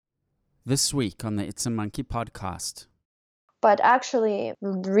This week on the It's a Monkey podcast. But actually,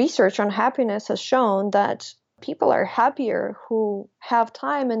 research on happiness has shown that people are happier who have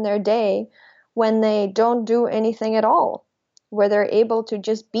time in their day when they don't do anything at all, where they're able to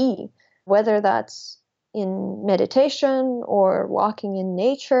just be, whether that's in meditation or walking in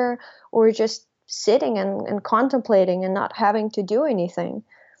nature or just sitting and contemplating and not having to do anything.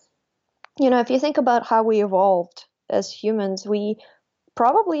 If you think about how we evolved as humans, we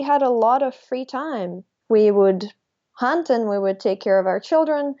probably had a lot of free time. We would hunt and we would take care of our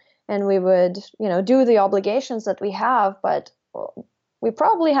children and we would, do the obligations that we have, but we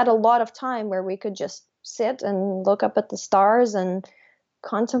probably had a lot of time where we could just sit and look up at the stars and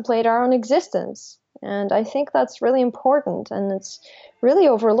contemplate our own existence. And I think that's really important, and it's really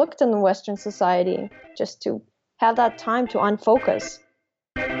overlooked in the Western society, just to have that time to unfocus.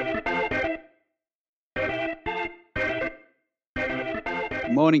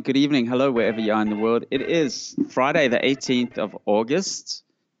 Morning, good evening, hello, wherever you are in the world. It is Friday, the 18th of August,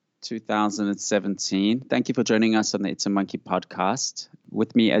 2017. Thank you for joining us on the It's a Monkey podcast.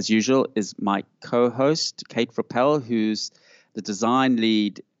 With me, as usual, is my co-host, Kate Frappel, who's the design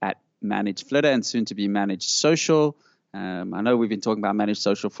lead at Manage Flitter and soon to be Manage Social. I know we've been talking about Manage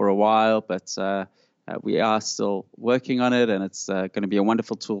Social for a while, but we are still working on it, and it's going to be a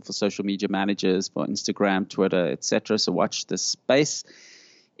wonderful tool for social media managers, for Instagram, Twitter, etc. So watch this space.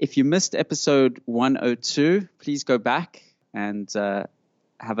 If you missed episode 102, please go back and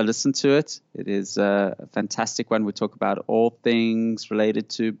have a listen to it. It is a fantastic one. We talk about all things related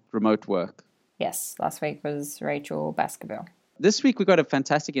to remote work. Yes, last week was Rachel Baskerville. This week we got a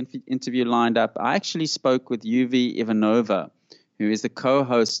fantastic interview lined up. I actually spoke with Yuvi Ivanova, who is the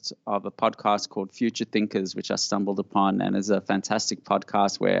co-host of a podcast called Future Thinkers, which I stumbled upon, and is a fantastic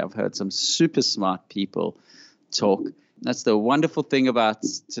podcast where I've heard some super smart people talk. That's the wonderful thing about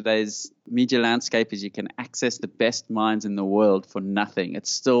today's media landscape, is you can access the best minds in the world for nothing. It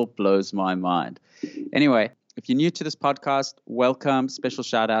still blows my mind. Anyway, if you're new to this podcast, welcome. Special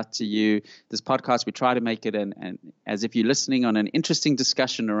shout out to you. This podcast, we try to make it and as if you're listening on an interesting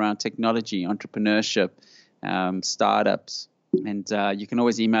discussion around technology, entrepreneurship, startups. And you can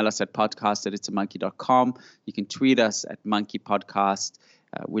always email us at podcast@itsamonkey.com. You can tweet us at monkeypodcast.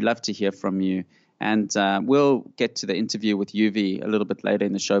 We love to hear from you. And we'll get to the interview with Yuvi a little bit later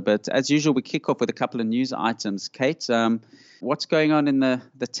in the show. But as usual, we kick off with a couple of news items. Kate, what's going on in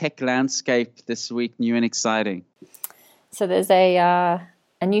the tech landscape this week, new and exciting? So there's a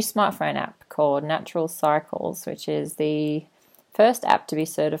new smartphone app called Natural Cycles, which is the first app to be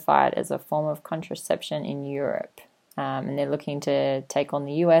certified as a form of contraception in Europe. And they're looking to take on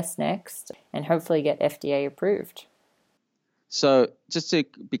the US next and hopefully get FDA approved. So just to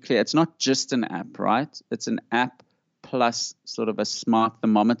be clear, it's not just an app, right? It's an app plus sort of a smart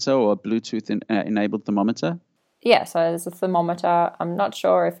thermometer or a Bluetooth-enabled thermometer? Yeah, so there's a thermometer. I'm not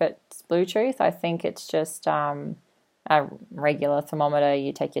sure if it's Bluetooth. I think it's just a regular thermometer.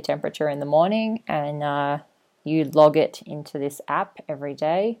 You take your temperature in the morning and you log it into this app every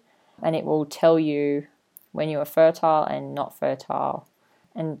day, and it will tell you when you are fertile and not fertile.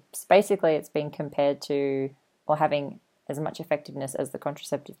 And basically it's been compared to, or having as much effectiveness as the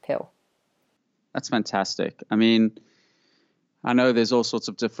contraceptive pill. That's fantastic. I mean, I know there's all sorts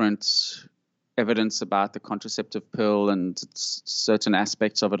of different evidence about the contraceptive pill, and certain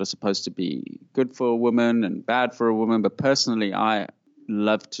aspects of it are supposed to be good for a woman and bad for a woman. But personally, I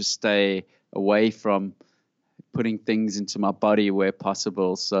love to stay away from putting things into my body where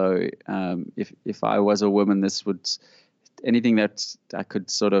possible. So if I was a woman, anything that I could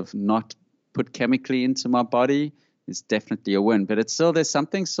sort of not put chemically into my body is definitely a win. But it's still, there's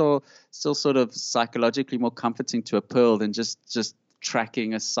something still sort of psychologically more comforting to a pill than just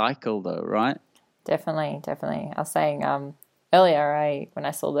tracking a cycle, though, right? Definitely. I was saying earlier, when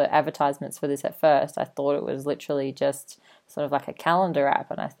I saw the advertisements for this at first, I thought it was literally just sort of like a calendar app,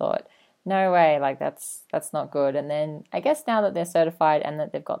 and I thought, no way, like that's not good. And then I guess now that they're certified and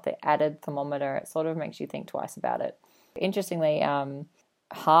that they've got the added thermometer, it sort of makes you think twice about it. Interestingly,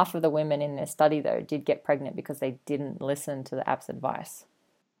 half of the women in their study, though, did get pregnant because they didn't listen to the app's advice.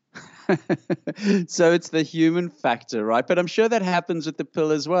 So it's the human factor, right? But I'm sure that happens with the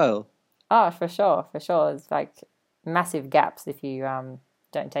pill as well. Oh, for sure. It's like massive gaps if you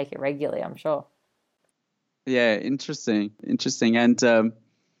don't take it regularly, I'm sure. Yeah, interesting. And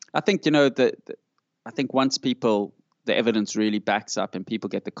I think, I think once the evidence really backs up and people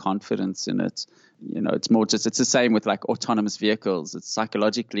get the confidence in it, it's the same with like autonomous vehicles. It's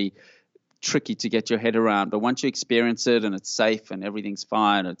psychologically tricky to get your head around. But once you experience it and it's safe and everything's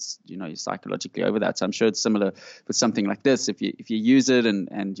fine, it's, you're psychologically over that. So I'm sure it's similar with something like this. If you use it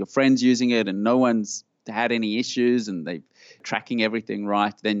and your friend's using it and no one's had any issues and they're tracking everything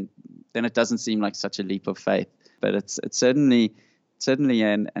right, then it doesn't seem like such a leap of faith. But it's certainly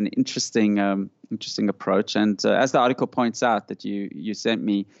an interesting approach. And as the article points out that you sent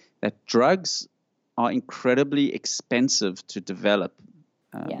me, that drugs are incredibly expensive to develop.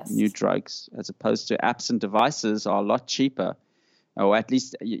 Yes. New drugs, as opposed to apps and devices, are a lot cheaper. Or at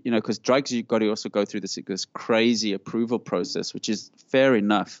least, because drugs, you've got to also go through this crazy approval process, which is fair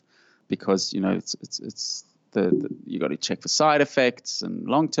enough, because it's you got to check for side effects and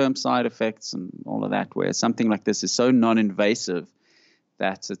long-term side effects and all of that. Where something like this is so non-invasive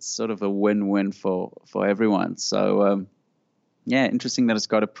that it's sort of a win-win for everyone. So interesting that it's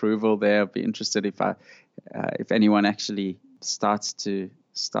got approval there. I'd be interested if anyone actually starts to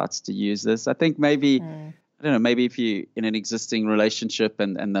use this. I think maybe I don't know, maybe if you in an existing relationship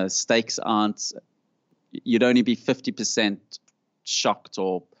and the stakes aren't, you'd only be 50% shocked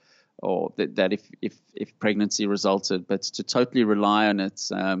or that if pregnancy resulted, but to totally rely on it,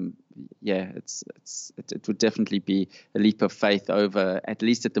 it would definitely be a leap of faith over, at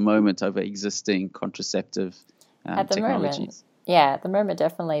least at the moment, over existing contraceptive technologies. At the moment,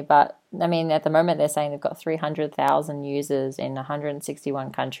 definitely. But I mean, at the moment, they're saying they've got 300,000 users in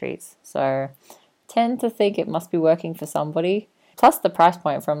 161 countries. So tend to think it must be working for somebody. Plus, the price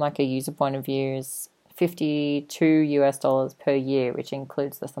point from like a user point of view is $52 per year, which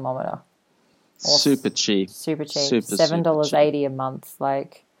includes the thermometer. Super cheap. $7.80 a month.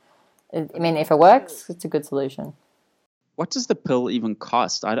 Like, I mean, if it works, it's a good solution. What does the pill even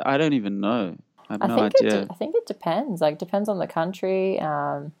cost? I don't even know. I have no idea. I think it depends. Like, depends on the country.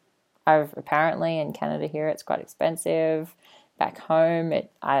 Apparently in Canada here, it's quite expensive. Back home,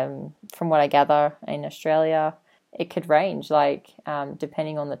 from what I gather in Australia, it could range. Like,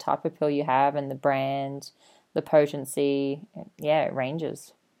 depending on the type of pill you have and the brand, the potency. Yeah, it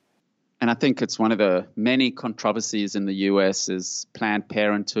ranges. And I think it's one of the many controversies in the US is Planned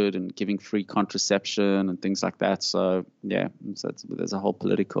Parenthood and giving free contraception and things like that. So there's a whole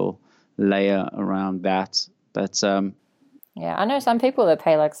political layer around that. But I know some people that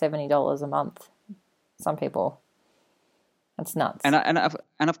pay like $70 a month. Some people, it's nuts. And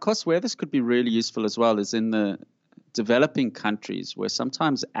of course, where this could be really useful as well is in the developing countries, where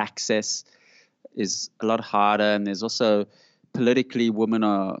sometimes access is a lot harder, and there's also politically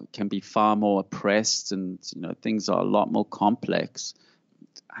women can be far more oppressed, and things are a lot more complex.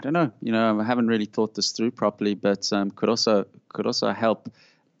 I don't know. I haven't really thought this through properly, but could also help.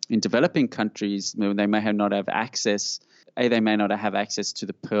 In developing countries, they may not have access. A, they may not have access to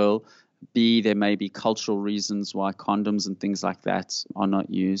the pill. B, there may be cultural reasons why condoms and things like that are not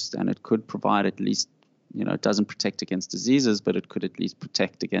used. And it could provide at least, it doesn't protect against diseases, but it could at least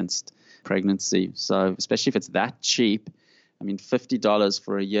protect against pregnancy. So especially if it's that cheap, I mean, $50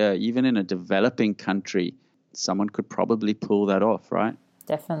 for a year, even in a developing country, someone could probably pull that off, right?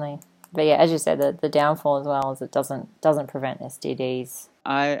 Definitely. But yeah, as you said, the downfall as well is it doesn't prevent STDs.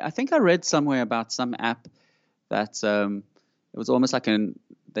 I think I read somewhere about some app that it was almost like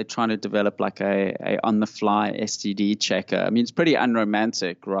they're trying to develop like a on-the-fly STD checker. I mean, it's pretty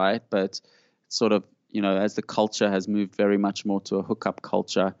unromantic, right? But sort of, as the culture has moved very much more to a hookup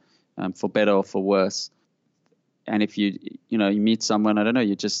culture, for better or for worse. And if you meet someone, I don't know,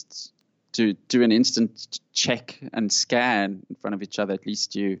 you just do an instant check and scan in front of each other. At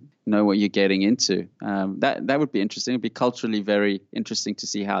least you know what you're getting into. That would be interesting. It'd be culturally very interesting to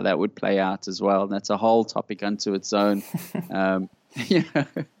see how that would play out as well. And that's a whole topic unto its own.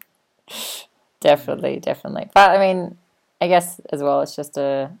 Definitely. But I mean, I guess as well, it's just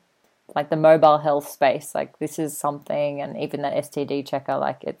like the mobile health space. Like, this is something, and even that STD checker,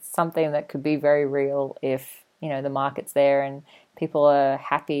 like, it's something that could be very real if the market's there and people are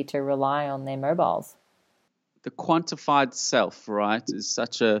happy to rely on their mobiles. The quantified self, right, is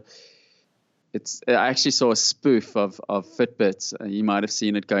such a... I actually saw a spoof of Fitbit. You might have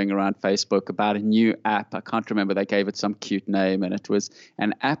seen it going around Facebook about a new app. I can't remember. They gave it some cute name, and it was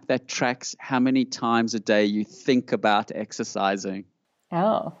an app that tracks how many times a day you think about exercising.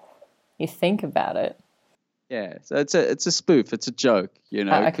 Oh, you think about it. Yeah, so it's a spoof. It's a joke,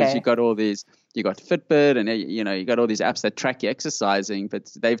 because you got all these... You got Fitbit and, you got all these apps that track you exercising,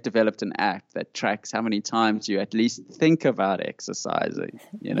 but they've developed an app that tracks how many times you at least think about exercising,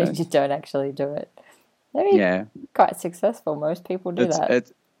 You don't actually do it. I mean, quite successful. Most people do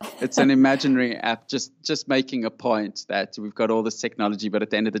that. It's an imaginary app just making a point that we've got all this technology, but at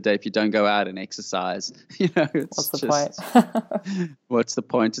the end of the day, if you don't go out and exercise, What's the point? What's the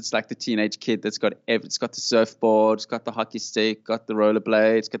point? It's like the teenage kid that's it's got the surfboard, it's got the hockey stick, got the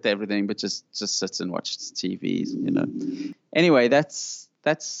rollerblades, got everything, but just sits and watches TVs. Anyway, that's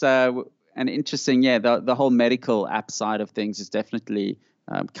an interesting, the whole medical app side of things is definitely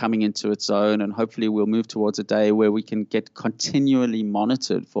coming into its own, and hopefully we'll move towards a day where we can get continually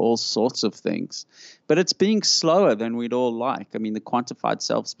monitored for all sorts of things. But it's being slower than we'd all like. I mean, the quantified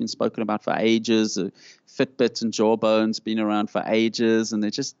self's been spoken about for ages. Fitbit and Jawbone's been around for ages, and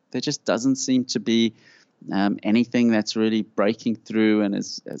there just doesn't seem to be anything that's really breaking through and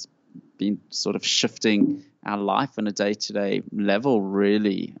has been sort of shifting our life on a day-to-day level,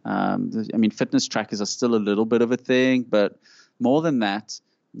 really. I mean, fitness trackers are still a little bit of a thing, but more than that,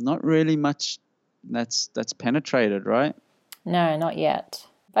 not really much that's penetrated, right? No, not yet.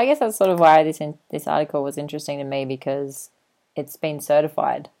 But I guess that's sort of why this article was interesting to me, because it's been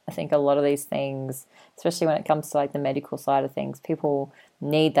certified. I think a lot of these things, especially when it comes to like the medical side of things, people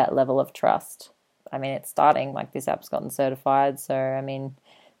need that level of trust. I mean, it's starting, like this app's gotten certified. So, I mean,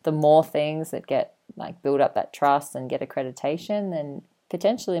 the more things that get like build up that trust and get accreditation, then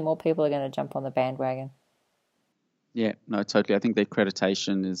potentially more people are going to jump on the bandwagon. Yeah, no, totally. I think the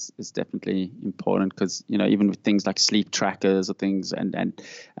accreditation is definitely important, because, even with things like sleep trackers or things and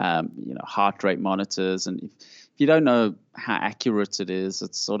heart rate monitors, and if you don't know how accurate it is,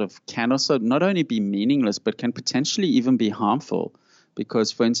 it sort of can also not only be meaningless, but can potentially even be harmful.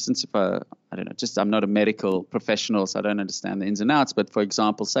 Because, for instance, if I'm not a medical professional, so I don't understand the ins and outs, but for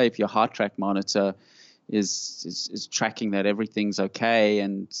example, say if your heart rate monitor is tracking that everything's okay,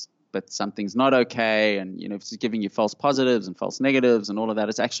 but something's not okay, and if it's giving you false positives and false negatives and all of that,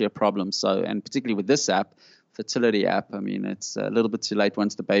 it's actually a problem. So, and particularly with this app, fertility app, I mean, it's a little bit too late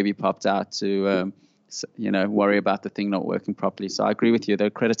once the baby popped out to worry about the thing not working properly. So I agree with you.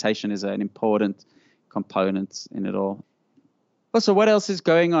 The accreditation is an important component in it all. Also, what else is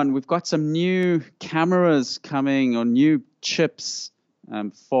going on? We've got some new cameras coming, or new chips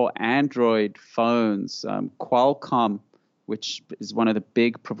for Android phones. Qualcomm, which is one of the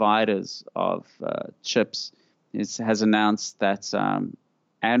big providers of chips, has announced that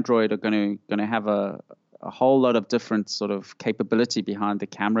Android are going to have a whole lot of different sort of capability behind the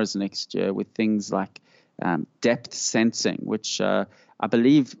cameras next year, with things like depth sensing, which I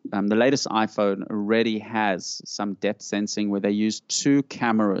believe the latest iPhone already has some depth sensing, where they use two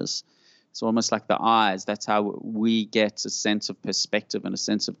cameras. It's almost like the eyes. That's how we get a sense of perspective and a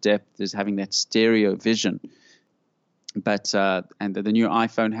sense of depth, is having that stereo vision. But and the new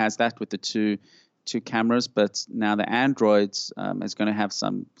iPhone has that with the two cameras. But now the Androids is going to have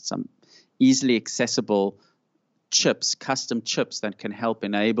some easily accessible chips, custom chips that can help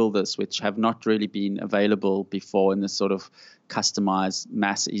enable this, which have not really been available before in this sort of customized,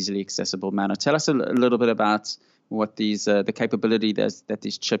 mass, easily accessible manner. Tell us a little bit about what the capability that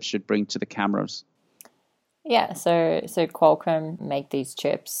these chips should bring to the cameras. Yeah, so Qualcomm make these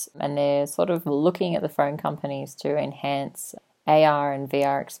chips, and they're sort of looking at the phone companies to enhance AR and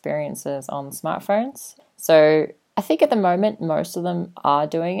VR experiences on smartphones. So I think at the moment, most of them are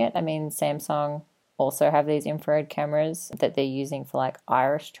doing it. I mean, Samsung also have these infrared cameras that they're using for like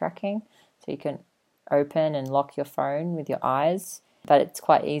iris tracking. So you can open and lock your phone with your eyes, but it's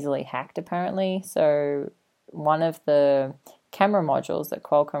quite easily hacked apparently. So one of the camera modules that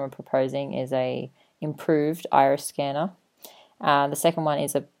Qualcomm are proposing is a improved iris scanner. The second one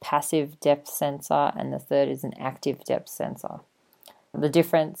is a passive depth sensor, and the third is an active depth sensor. The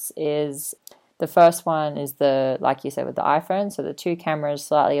difference is the first one is like you said with the iPhone, so the two cameras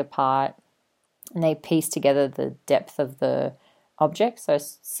slightly apart, and they piece together the depth of the object. So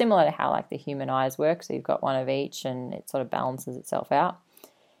similar to how like the human eyes work. So you've got one of each, and it sort of balances itself out.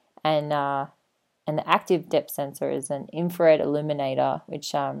 And the active depth sensor is an infrared illuminator, which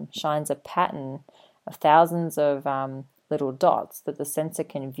shines a pattern of thousands of little dots that the sensor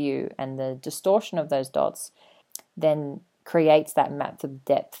can view, and the distortion of those dots then creates that map of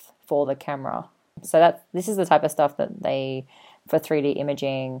depth for the camera. So this is the type of stuff that they, for 3D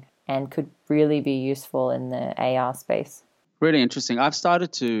imaging, and could really be useful in the AR space. Really interesting. I've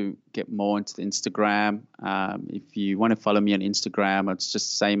started to get more into the Instagram. If you want to follow me on Instagram, it's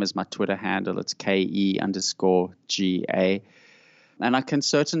just the same as my Twitter handle. It's KE_GA. And I can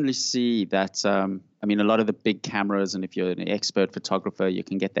certainly see that, a lot of the big cameras, and if you're an expert photographer, you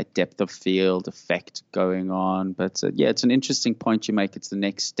can get that depth of field effect going on. But it's an interesting point you make. It's the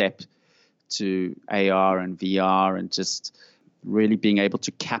next step to AR and VR, and just really being able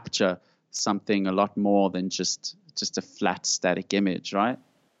to capture something a lot more than just a flat static image, right?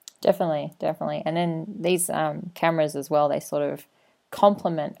 Definitely, definitely. And then these cameras as well, they sort of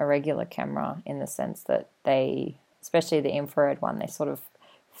complement a regular camera in the sense that they, especially the infrared one, they sort of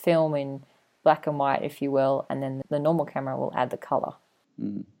film in black and white, if you will, and then the normal camera will add the color.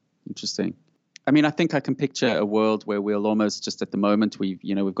 Interesting. I mean, I think I can picture a world where we'll almost just at the moment we've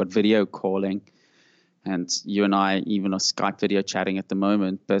got video calling, and you and I even are Skype video chatting at the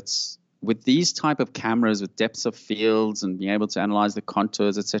moment. But with these type of cameras with depths of fields and being able to analyze the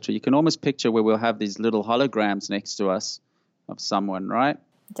contours, etc., you can almost picture where we'll have these little holograms next to us of someone, right?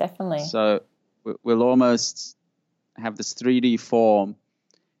 Definitely. So we'll almost have this 3D form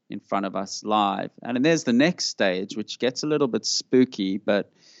in front of us live. And then there's the next stage, which gets a little bit spooky, but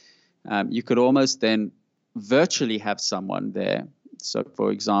you could almost then virtually have someone there. So,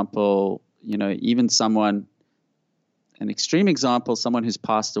 for example, even someone, an extreme example, someone who's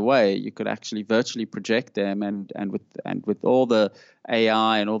passed away, you could actually virtually project them, and with all the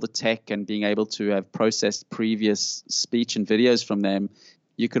AI and all the tech and being able to have processed previous speech and videos from them,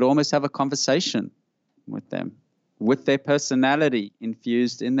 you could almost have a conversation with them, with their personality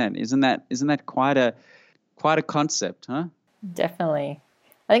infused in them. Isn't that quite a concept, huh? Definitely.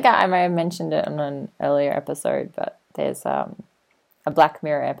 I think I may have mentioned it in an earlier episode, but there's a Black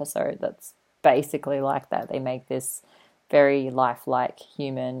Mirror episode that's basically like that. They make this very lifelike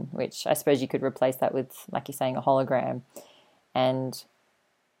human, which I suppose you could replace that with, like you're saying, a hologram. And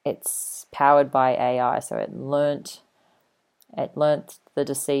it's powered by AI, so it learnt the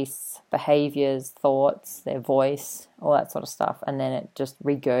deceased's behaviors, thoughts, their voice, all that sort of stuff, and then it just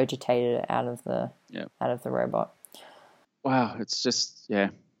regurgitated it out of the robot. Wow, it's just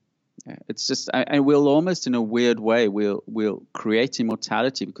it's just, and we'll almost in a weird way we'll create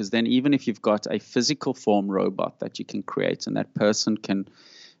immortality, because then even if you've got a physical form robot that you can create, and that person can,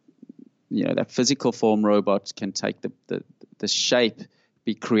 that physical form robot can take the shape,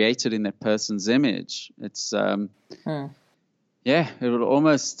 be created in that person's image. It's it will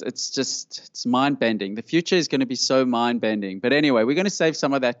almost, it's mind-bending. The future is going to be so mind-bending. But anyway, we're going to save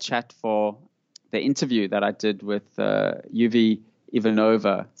some of that chat for the interview that I did with Yuvi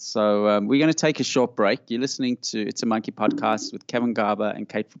Ivanova. So we're going to take a short break. You're listening to It's a Monkey Podcast with Kevin Garber and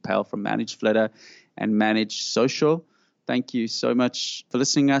Kate Frappel from Manage Flitter and Manage Social. Thank you so much for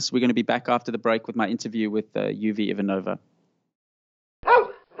listening to us. We're going to be back after the break with my interview with Yuvi Ivanova.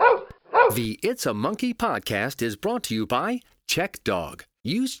 The It's a Monkey Podcast is brought to you by CheckDog.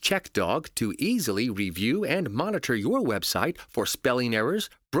 Use CheckDog to easily review and monitor your website for spelling errors,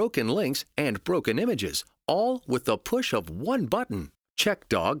 broken links, and broken images, all with the push of one button.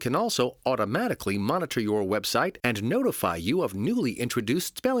 CheckDog can also automatically monitor your website and notify you of newly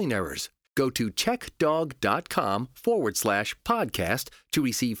introduced spelling errors. Go to checkdog.com/podcast to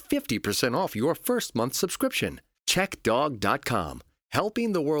receive 50% off your first month subscription. CheckDog.com,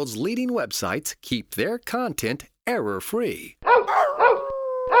 helping the world's leading websites keep their content error-free.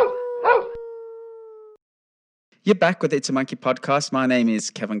 You're back with It's a Monkey Podcast. My name is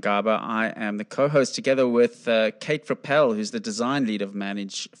Kevin Garber. I am the co-host together with Kate Frappel, who's the design lead of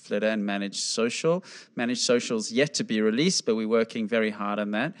Manage Flitter and Manage Social. Manage Social is yet to be released, but we're working very hard on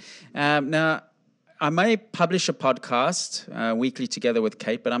that. Now, I may publish a podcast weekly together with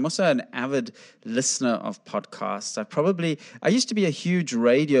Kate, but I'm also an avid listener of podcasts. I used to be a huge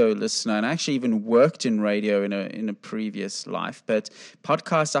radio listener, and I actually even worked in radio in a previous life. But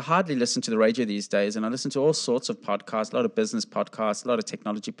podcasts, I hardly listen to the radio these days, and I listen to all sorts of podcasts, a lot of business podcasts, a lot of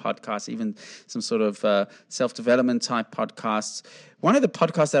technology podcasts, even some sort of self-development type podcasts. One of the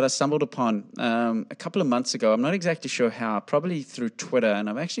podcasts that I stumbled upon a couple of months ago, I'm not exactly sure how, probably through Twitter, and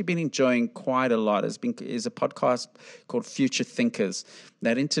I've actually been enjoying quite a lot, is a podcast called Future Thinkers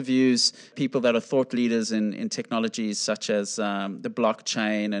that interviews people that are thought leaders in technologies such as the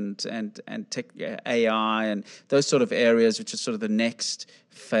blockchain and tech, AI and those sort of areas, which is sort of the next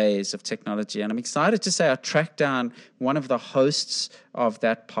phase of technology. And I'm excited to say I tracked down one of the hosts of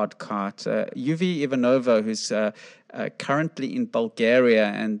that podcast, Yuvi Ivanova, who's currently in Bulgaria,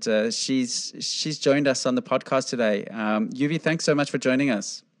 and she's joined us on the podcast today. Yuvi, thanks so much for joining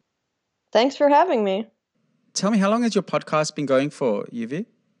us. Thanks for having me. Tell me, how long has your podcast been going for, Yuvi?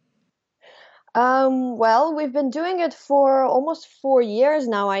 Well, we've been doing it for almost 4 years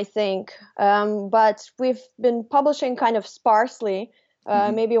now, I think. But we've been publishing kind of sparsely,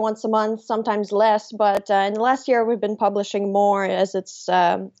 maybe once a month, sometimes less. But in the last year, we've been publishing more as it's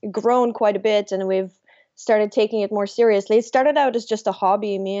grown quite a bit, and we've started taking it more seriously. It started out as just a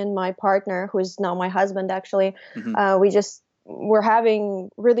hobby. Me and my partner, who is now my husband, actually, we're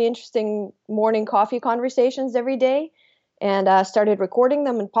having really interesting morning coffee conversations every day, and started recording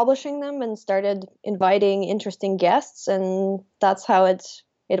them and publishing them, and started inviting interesting guests, and that's how it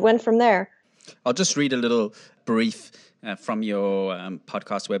it went from there. I'll just read a little brief from your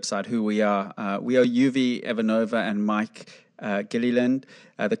podcast website, who we are. We are UV Ivanova and Mike Gilliland,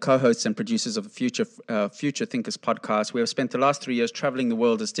 the co-hosts and producers of the Future Thinkers podcast. We have spent the last 3 years traveling the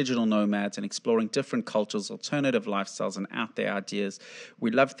world as digital nomads and exploring different cultures, alternative lifestyles, and out there ideas.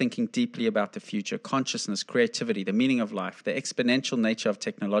 We love thinking deeply about the future, consciousness, creativity, the meaning of life, the exponential nature of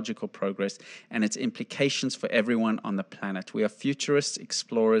technological progress, and its implications for everyone on the planet. We are futurists,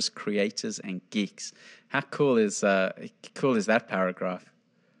 explorers, creators, and geeks. How cool is that paragraph?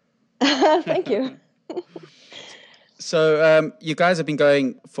 Thank you. So you guys have been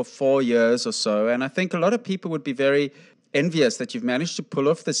going for 4 years or so, and I think a lot of people would be very envious that you've managed to pull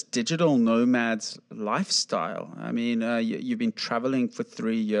off this digital nomad's lifestyle. I mean, you've been traveling for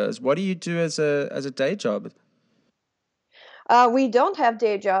 3 years. What do you do as a day job? We don't have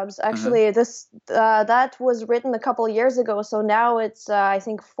day jobs. Actually, that was written a couple of years ago. So now it's, I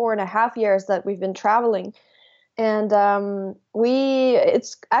think, 4.5 years that we've been traveling. And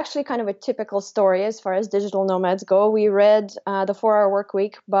it's actually kind of a typical story as far as digital nomads go. We read The 4-Hour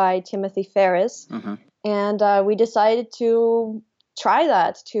Workweek by Timothy Ferriss, and we decided to try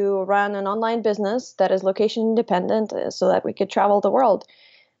that, to run an online business that is location independent so that we could travel the world.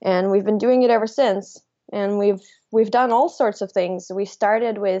 And we've been doing it ever since. And we've done all sorts of things. We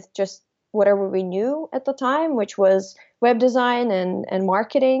started with just whatever we knew at the time, which was web design and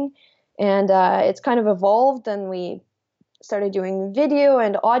marketing. And it's kind of evolved, and we started doing video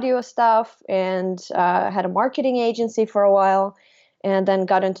and audio stuff, and had a marketing agency for a while, and then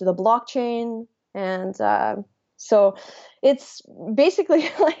got into the blockchain. And so it's basically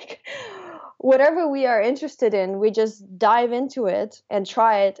like whatever we are interested in, we just dive into it and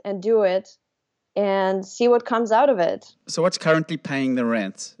try it and do it and see what comes out of it. So what's currently paying the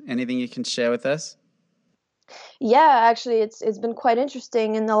rent? Anything you can share with us? Yeah, actually, it's been quite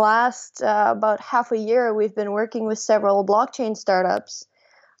interesting. In the last about half a year, we've been working with several blockchain startups,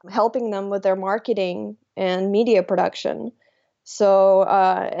 helping them with their marketing and media production. So,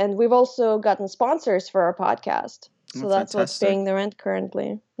 and we've also gotten sponsors for our podcast. So that's what's paying the rent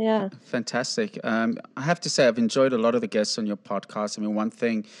currently. Yeah. Fantastic. I have to say, I've enjoyed a lot of the guests on your podcast. I mean, one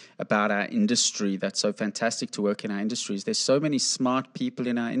thing about our industry that's so fantastic to work in our industry is there's so many smart people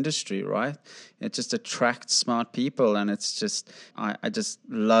in our industry, right? It just attracts smart people. And it's just, I just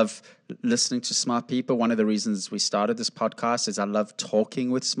love listening to smart people. One of the reasons we started this podcast is I love talking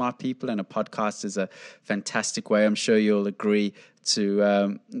with smart people, and a podcast is a fantastic way, I'm sure you'll agree, to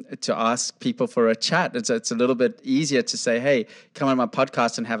ask people for a chat. It's a little bit easier to say, hey, come on my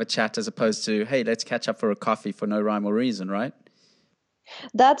podcast and have a chat, as opposed to, hey, let's catch up for a coffee for no rhyme or reason, right?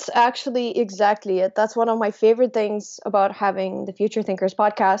 That's actually exactly it. That's one of my favorite things about having the Future Thinkers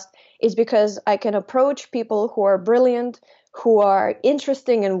podcast, is because I can approach people who are brilliant, who are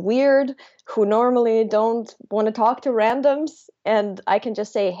interesting and weird, who normally don't want to talk to randoms. And I can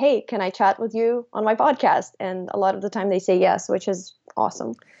just say, hey, can I chat with you on my podcast? And a lot of the time they say yes, which is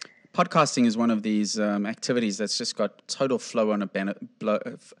awesome. Podcasting is one of these activities that's just got total flow on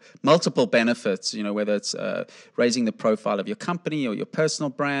multiple benefits, you know, whether it's raising the profile of your company or your personal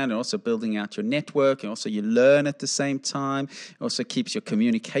brand, and also building out your network, and also you learn at the same time. It also keeps your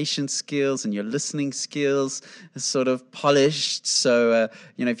communication skills and your listening skills sort of polished. So,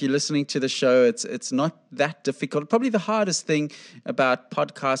 you know, if you're listening to the show, it's not that difficult. Probably the hardest thing about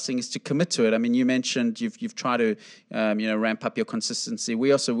podcasting is to commit to it. I mean, you mentioned you've tried to, ramp up your consistency.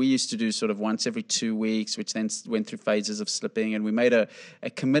 We used to do sort of once every 2 weeks, which then went through phases of slipping. And we made a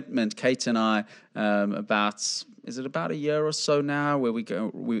commitment, Kate and I, about a year or so now, where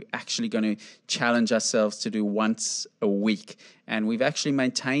we're actually going to challenge ourselves to do once a week. And we've actually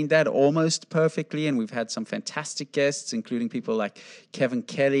maintained that almost perfectly. And we've had some fantastic guests, including people like Kevin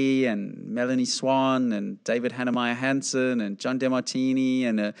Kelly and Melanie Swan and David Hannemeyer Hansen and John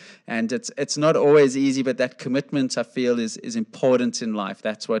DeMartini. And it's not always easy, but that commitment, I feel, is important in life.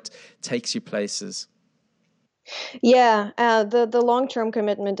 That's what takes you places. Yeah, the long-term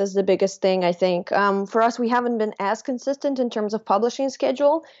commitment is the biggest thing, I think. For us, we haven't been as consistent in terms of publishing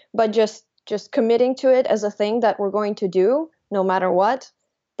schedule, but just committing to it as a thing that we're going to do no matter what,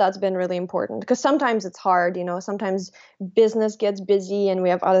 that's been really important. Because sometimes it's hard, sometimes business gets busy and we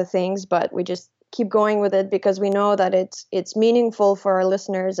have other things, but we just keep going with it because we know that it's meaningful for our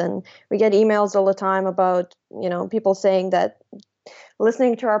listeners. And we get emails all the time about, people saying that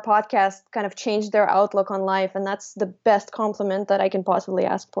listening to our podcast kind of changed their outlook on life, and that's the best compliment that I can possibly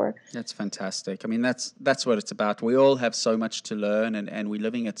ask for. That's fantastic. I mean, that's what it's about. We all have so much to learn, and we're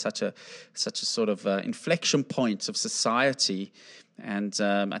living at such a sort of inflection point of society. And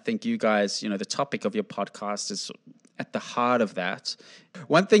I think you guys, the topic of your podcast is at the heart of that.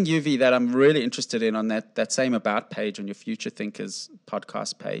 One thing, UV, that I'm really interested in on that same About page on your Future Thinkers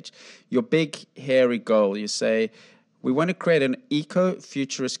podcast page, your big, hairy goal, you say, we want to create an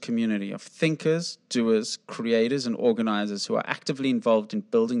eco-futurist community of thinkers, doers, creators, and organizers who are actively involved in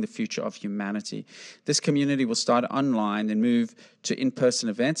building the future of humanity. This community will start online and move to in-person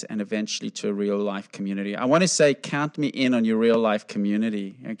events and eventually to a real-life community. I want to say, count me in on your real-life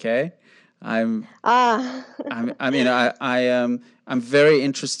community, okay? I'm very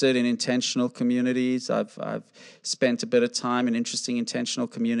interested in intentional communities. I've spent a bit of time in interesting intentional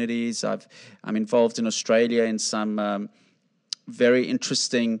communities. I'm involved in Australia in some very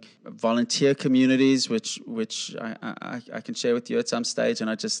interesting volunteer communities, which I can share with you at some stage. And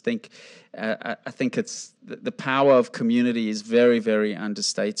I just think I think it's the power of community is very, very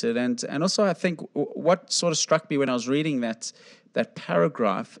understated. And also I think what sort of struck me when I was reading that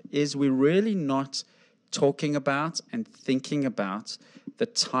paragraph is we're really not talking about and thinking about the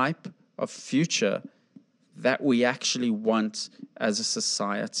type of future that we actually want as a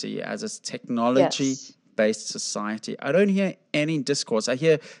society, as a technology-based society. I don't hear any discourse. I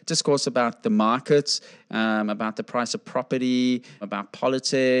hear discourse about the markets, about the price of property, about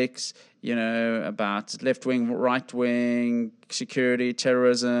politics, about left-wing, right-wing, security,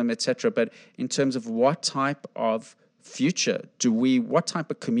 terrorism, etc. But in terms of what type of future what type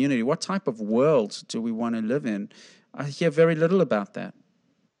of community, what type of world do we want to live in? I hear very little about that.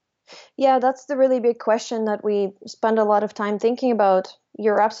 Yeah, that's the really big question that we spend a lot of time thinking about.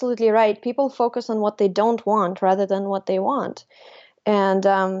 You're absolutely right. People focus on what they don't want rather than what they want. And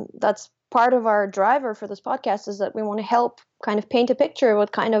that's part of our driver for this podcast, is that we want to help kind of paint a picture of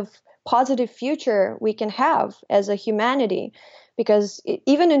what kind of positive future we can have as a humanity. Because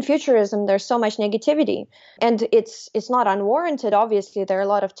even in futurism, there's so much negativity, and it's not unwarranted. Obviously, there are a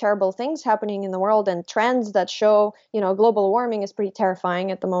lot of terrible things happening in the world and trends that show, global warming is pretty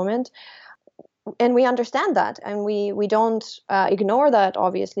terrifying at the moment. And we understand that, and we don't ignore that,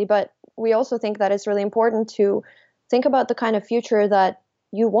 obviously. But we also think that it's really important to think about the kind of future that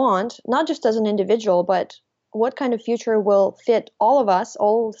you want, not just as an individual, but what kind of future will fit all of us,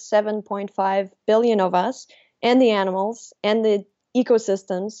 all 7.5 billion of us, and the animals and the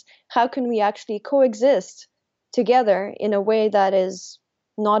ecosystems. How can we actually coexist together in a way that is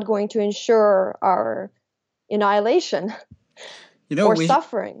not going to ensure our annihilation or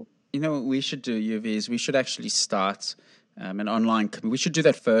suffering? What we should do, UV, is we should actually start an online. We should do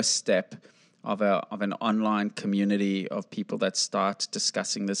that first step of an online community of people that start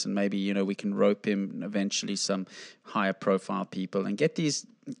discussing this, and maybe we can rope in eventually some higher profile people and get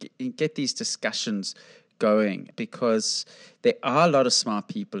these discussions going, because there are a lot of smart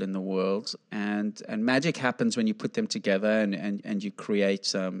people in the world, and magic happens when you put them together and you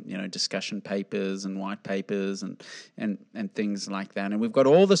create discussion papers and white papers and things like that. And we've got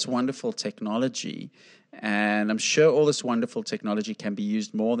all this wonderful technology, and I'm sure all this wonderful technology can be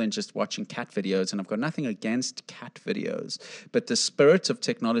used more than just watching cat videos. And I've got nothing against cat videos, but the spirit of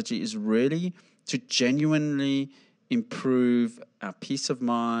technology is really to genuinely improve our peace of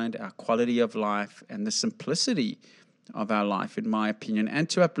mind, our quality of life, and the simplicity of our life, in my opinion, and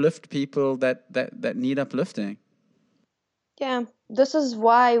to uplift people that need uplifting. Yeah, this is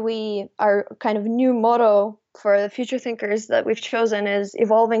why our kind of new motto for the Future Thinkers that we've chosen is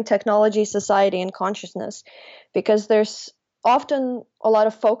evolving technology, society, and consciousness, because there's often a lot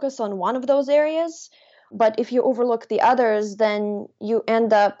of focus on one of those areas, but if you overlook the others, then you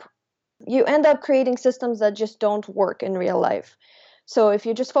end up creating systems that just don't work in real life. So if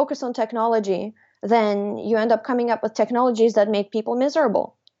you just focus on technology, then you end up coming up with technologies that make people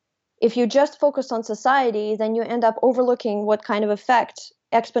miserable. If you just focus on society, then you end up overlooking what kind of effect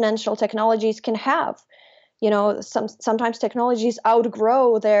exponential technologies can have. Sometimes technologies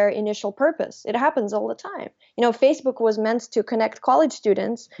outgrow their initial purpose. It happens all the time. Facebook was meant to connect college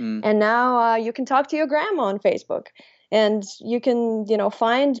students, and now you can talk to your grandma on Facebook. And you can,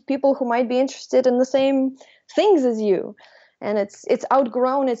 find people who might be interested in the same things as you. And it's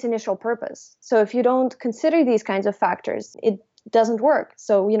outgrown its initial purpose. So if you don't consider these kinds of factors, it doesn't work.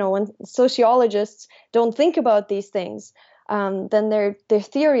 So, when sociologists don't think about these things, then their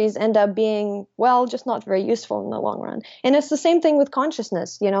theories end up being, just not very useful in the long run. And it's the same thing with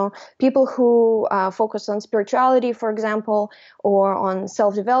consciousness. People who focus on spirituality, for example, or on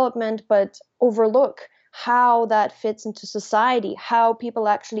self-development, but overlook how that fits into society, how people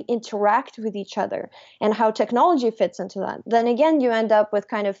actually interact with each other, and how technology fits into that, then again, you end up with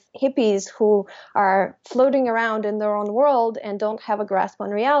kind of hippies who are floating around in their own world and don't have a grasp on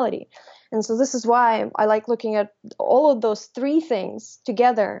reality. And so this is why I like looking at all of those three things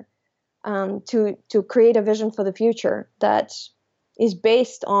together to create a vision for the future that is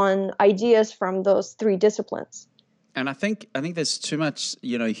based on ideas from those three disciplines. And I think there's too much,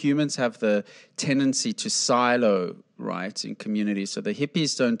 humans have the tendency to silo, right, in communities. So the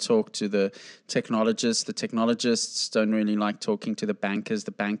hippies don't talk to the technologists don't really like talking to the bankers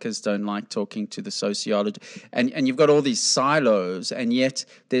don't like talking to the sociologists. And you've got all these silos, and yet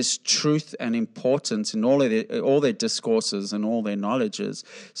there's truth and importance in all their discourses and all their knowledges.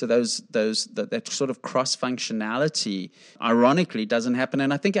 So that sort of cross-functionality, ironically, doesn't happen.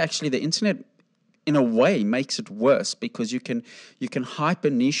 And I think actually the internet, in a way, makes it worse, because you can hyper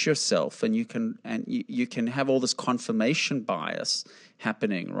niche yourself, and you can have all this confirmation bias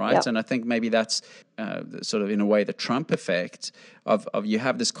happening, right? Yep. And I think maybe that's sort of, in a way, the Trump effect of you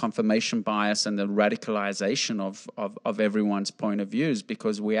have this confirmation bias and the radicalization of everyone's point of views,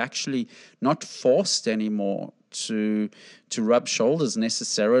 because we're actually not forced anymore to rub shoulders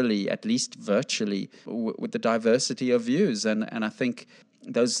necessarily, at least virtually, with the diversity of views. And I think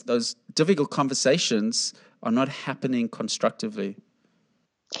those difficult conversations are not happening constructively.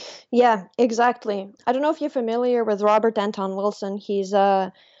 Yeah, exactly. I don't know if you're familiar with Robert Anton Wilson. He's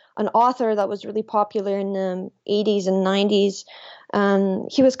an author that was really popular in the 80s and 90s.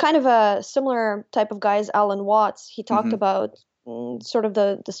 He was kind of a similar type of guy as Alan Watts. He talked about sort of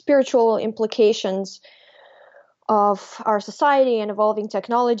the spiritual implications of our society and evolving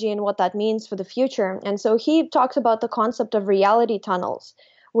technology and what that means for the future. And so he talks about the concept of reality tunnels,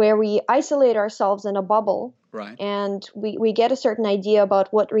 where we isolate ourselves in a bubble, right, and we get a certain idea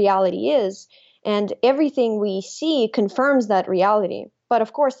about what reality is, and everything we see confirms that reality. But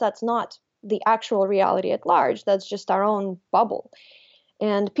of course, that's not the actual reality at large. That's just our own bubble.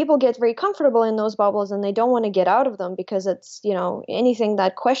 And people get very comfortable in those bubbles, and they don't want to get out of them, because it's, anything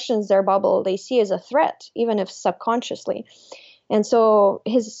that questions their bubble, they see as a threat, even if subconsciously. And so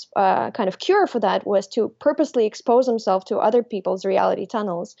his kind of cure for that was to purposely expose himself to other people's reality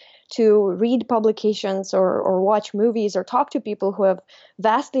tunnels, to read publications or watch movies or talk to people who have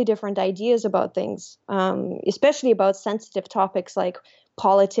vastly different ideas about things, especially about sensitive topics like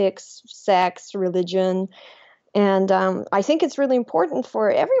politics, sex, religion. And I think it's really important for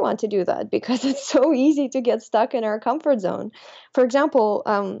everyone to do that, because it's so easy to get stuck in our comfort zone. For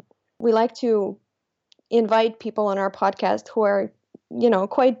example, we like to invite people on our podcast who are,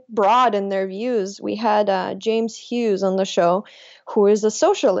 quite broad in their views. We had James Hughes on the show, who is a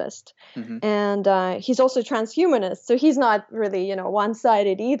socialist, and he's also transhumanist. So he's not really,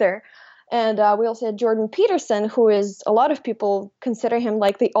 one-sided either. And we also had Jordan Peterson, who is, a lot of people consider him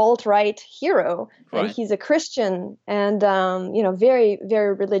like the alt-right hero. Right. And he's a Christian and, very,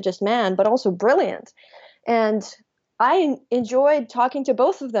 very religious man, but also brilliant. And I enjoyed talking to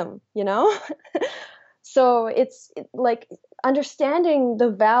both of them, So it's like understanding the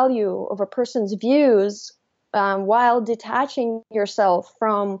value of a person's views while detaching yourself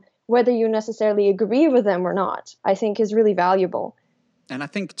from whether you necessarily agree with them or not, I think is really valuable. And I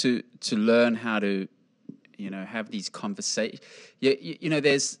think to learn how to, have these conversations,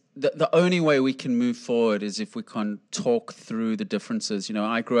 there's the only way we can move forward is if we can talk through the differences.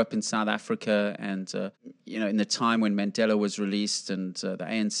 I grew up in South Africa, and, in the time when Mandela was released and the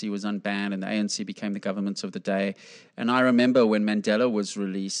ANC was unbanned and the ANC became the government of the day. And I remember when Mandela was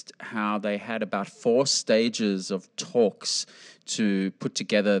released, how they had about 4 stages of talks to put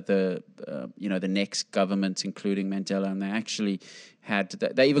together the next government, including Mandela. And they actually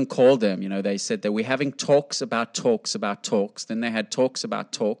they even called them, they said that we're having talks about talks about talks. Then they had talks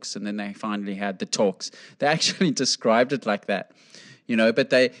about talks, and then they finally had the talks. They actually described it like that, but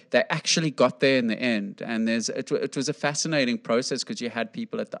they actually got there in the end. And it was a fascinating process, because you had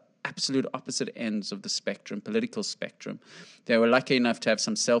people at the absolute opposite ends of the spectrum, political spectrum. They were lucky enough to have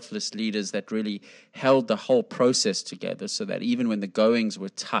some selfless leaders that really held the whole process together, so that even when the goings were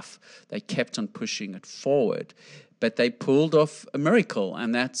tough, they kept on pushing it forward. But they pulled off a miracle,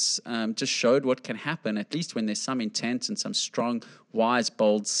 and that's just showed what can happen, at least when there's some intent and some strong, wise,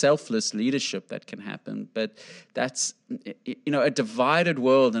 bold, selfless leadership that can happen. But that's, a divided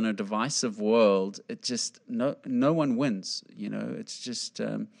world and a divisive world, it just, no one wins. It's just,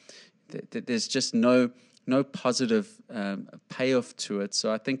 there's just no positive payoff to it.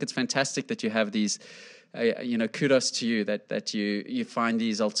 So I think it's fantastic that you have these, kudos to you that you find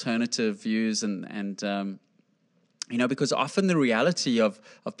these alternative views and because often the reality of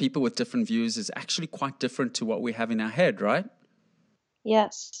people with different views is actually quite different to what we have in our head, right?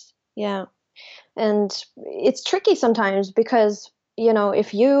 Yes. Yeah. And it's tricky sometimes because,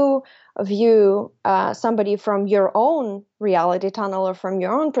 if you view somebody from your own reality tunnel or from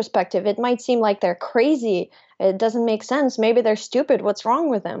your own perspective, it might seem like they're crazy. It doesn't make sense. Maybe they're stupid. What's wrong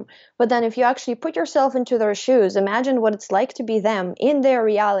with them? But then if you actually put yourself into their shoes, imagine what it's like to be them in their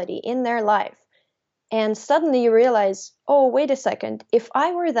reality, in their life. And suddenly you realize, oh, wait a second. If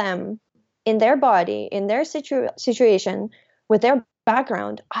I were them in their body, in their situation, with their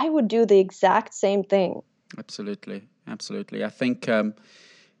background, I would do the exact same thing. Absolutely. I think a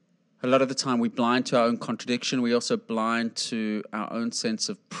lot of the time we're blind to our own contradiction. We're also blind to our own sense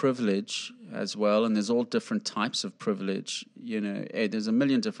of privilege as well. And there's all different types of privilege. There's a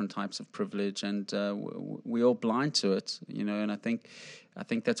million different types of privilege, and we're all blind to it. And I think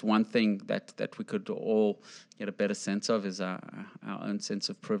that's one thing that we could all get a better sense of is our own sense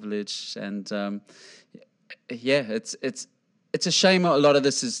of privilege. And it's a shame a lot of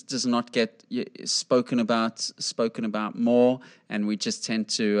this does not get spoken about more, and we just tend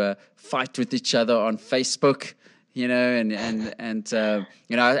to fight with each other on Facebook,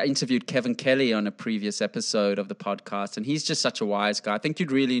 I interviewed Kevin Kelly on a previous episode of the podcast, and he's just such a wise guy. I think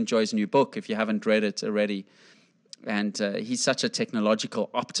you'd really enjoy his new book if you haven't read it already. And he's such a technological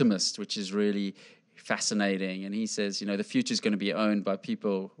optimist, which is really fascinating. And he says, the future is going to be owned by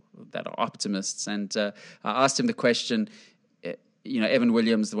people that are optimists. And I asked him the question, Evan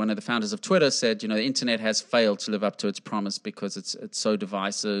Williams, one of the founders of Twitter, said, the internet has failed to live up to its promise because it's so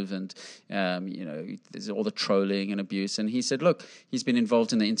divisive, and there's all the trolling and abuse. And he said, look, he's been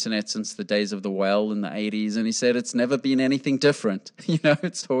involved in the internet since the days of the Well in the 80s, and he said it's never been anything different.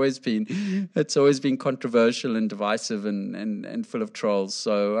 It's always been controversial and divisive and full of trolls.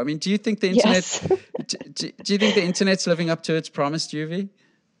 So, I mean, do you think the internet? Yes. do you think the internet's living up to its promise, Juvi?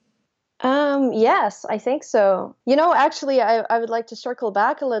 Yes, I think so. Actually, I would like to circle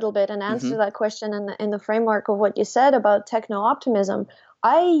back a little bit and answer that question in the framework of what you said about techno-optimism.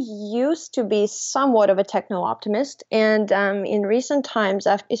 I used to be somewhat of a techno-optimist, and in recent times,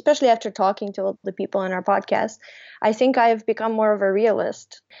 especially after talking to the people in our podcast, I think I've become more of a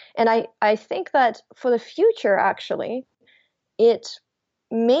realist. And I think that for the future, actually, it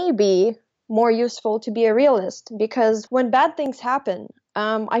may be more useful to be a realist, because when bad things happen,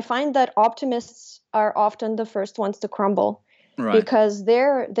 I find that optimists are often the first ones to crumble, right? Because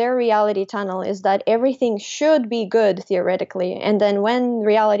their reality tunnel is that everything should be good theoretically, and then when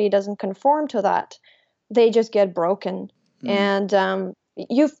reality doesn't conform to that, they just get broken. And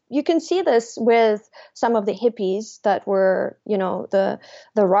you can see this with some of the hippies that were, the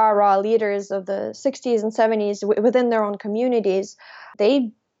rah-rah leaders of the 60s and 70s within their own communities.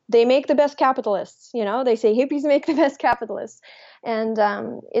 They make the best capitalists, they say hippies make the best capitalists. And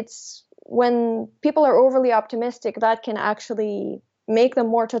it's when people are overly optimistic that can actually make them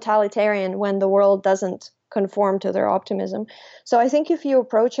more totalitarian when the world doesn't conform to their optimism. So I think if you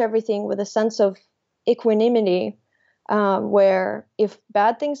approach everything with a sense of equanimity, where if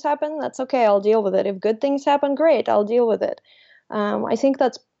bad things happen, that's okay, I'll deal with it. If good things happen, great, I'll deal with it. I think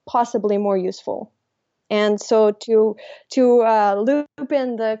that's possibly more useful. And so to loop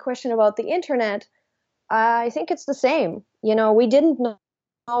in the question about the internet, I think it's the same. We didn't know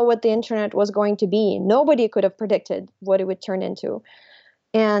what the internet was going to be. Nobody could have predicted what it would turn into.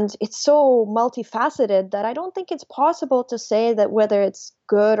 And it's so multifaceted that I don't think it's possible to say that whether it's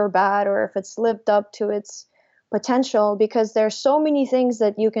good or bad or if it's lived up to its potential, because there are so many things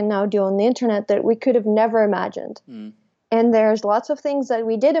that you can now do on the internet that we could have never imagined. And there's lots of things that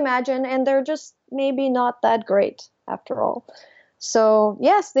we did imagine, and they're just maybe not that great after all. So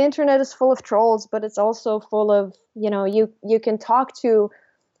yes, the internet is full of trolls, but it's also full of, you can talk to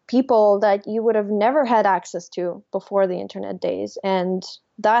people that you would have never had access to before the internet days. And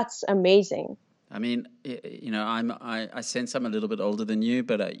that's amazing. I mean, I sense I'm a little bit older than you,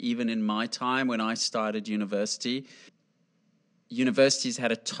 but even in my time when I started universities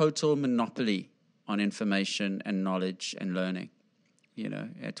had a total monopoly on information and knowledge and learning.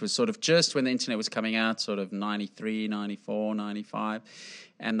 It was sort of just when the internet was coming out, sort of 93, 94, 95.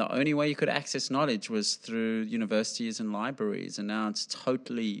 And the only way you could access knowledge was through universities and libraries. And now it's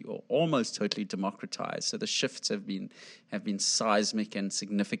totally or almost totally democratized. So the shifts have been seismic and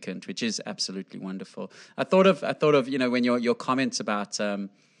significant, which is absolutely wonderful. I thought of when your comments about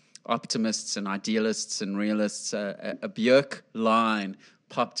optimists and idealists and realists, a Björk line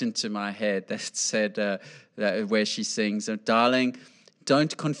popped into my head that said, where she sings, "Darling,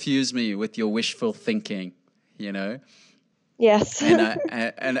 don't confuse me with your wishful thinking," Yes.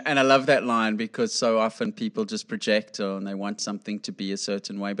 And I love that line, because so often people just project and they want something to be a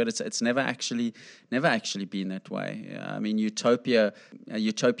certain way, but it's never actually been that way. I mean, a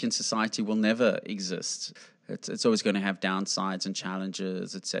utopian society will never exist. It's always going to have downsides and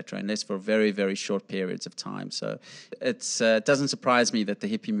challenges, etc., unless for very, very short periods of time. So it doesn't surprise me that the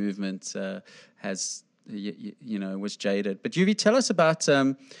hippie movement has, was jaded. But Yuvi, tell us about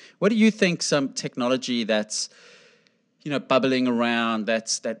what do you think some technology that's bubbling around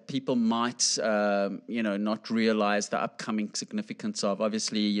that people might, not realize the upcoming significance of.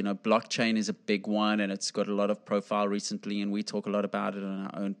 Obviously, blockchain is a big one, and it's got a lot of profile recently, and we talk a lot about it on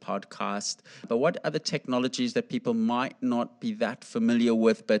our own podcast. But what other technologies that people might not be that familiar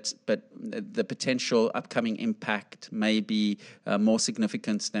with, but the potential upcoming impact may be more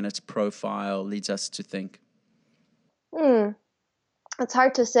significant than its profile leads us to think? It's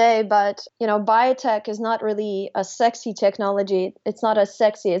hard to say, but biotech is not really a sexy technology. It's not as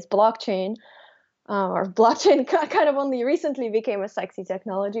sexy as blockchain, or blockchain kind of only recently became a sexy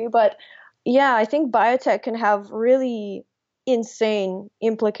technology. But yeah, I think biotech can have really insane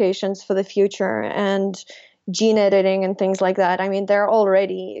implications for the future, and gene editing and things like that. I mean, they're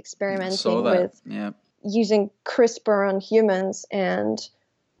already experimenting with using CRISPR on humans, and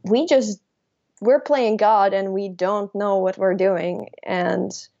we're playing God and we don't know what we're doing.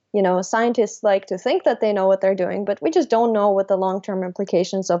 And, scientists like to think that they know what they're doing, but we just don't know what the long-term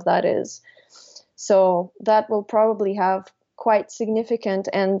implications of that is. So that will probably have quite significant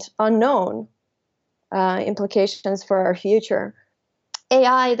and unknown implications for our future.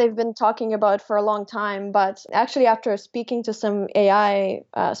 AI, they've been talking about for a long time, but actually after speaking to some AI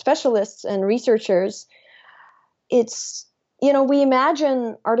specialists and researchers, we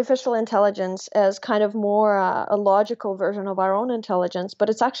imagine artificial intelligence as kind of more a logical version of our own intelligence, but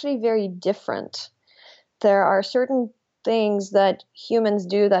it's actually very different. There are certain things that humans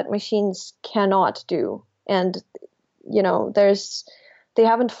do that machines cannot do. And, they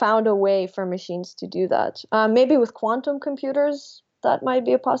haven't found a way for machines to do that. Maybe with quantum computers, that might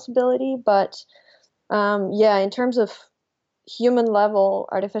be a possibility. But in terms of human level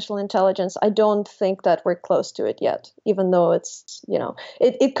artificial intelligence, I don't think that we're close to it yet, even though it's,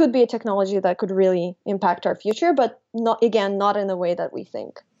 it could be a technology that could really impact our future, but not in the way that we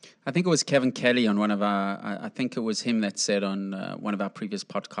think. I think it was Kevin Kelly on I think it was him that said on one of our previous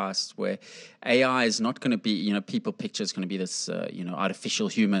podcasts, where AI is not going to be, people picture it's going to be this, artificial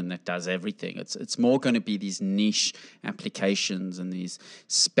human that does everything. It's more going to be these niche applications and these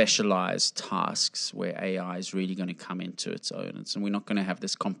specialized tasks where AI is really going to come into its own. And so we're not going to have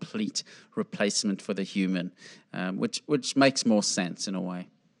this complete replacement for the human, which makes more sense in a way.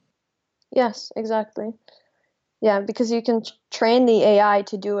 Yes, exactly. Yeah, because you can train the AI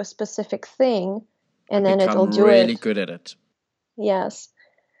to do a specific thing, and then it'll do really good at it. Yes.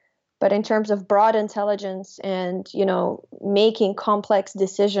 But in terms of broad intelligence and, making complex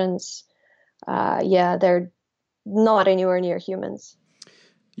decisions, they're not anywhere near humans.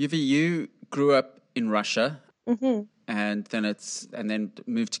 Yuvi, you grew up in Russia, mm-hmm. and then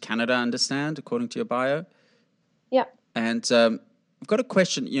moved to Canada, I understand, according to your bio. Yeah. And I've got a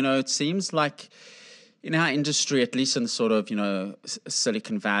question. It seems like in our industry, at least in the sort of,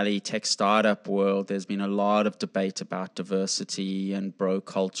 Silicon Valley tech startup world, there's been a lot of debate about diversity and bro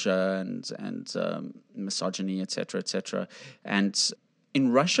culture and misogyny, et cetera. And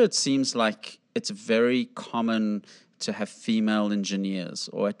in Russia, it seems like it's very common to have female engineers,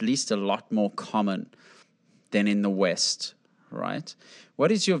 or at least a lot more common than in the West, right?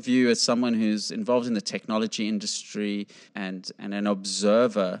 What is your view as someone who's involved in the technology industry and an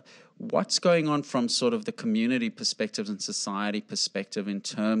observer? What's going on from sort of the community perspective and society perspective in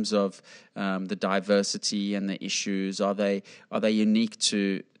terms of the diversity and the issues? Are they unique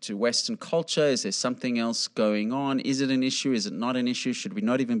to Western culture? Is there something else going on? Is it an issue? Is it not an issue? Should we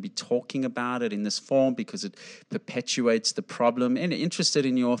not even be talking about it in this form because it perpetuates the problem? And interested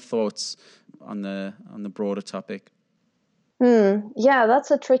in your thoughts on the broader topic. Yeah,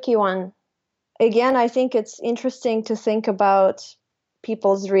 that's a tricky one. Again, I think it's interesting to think about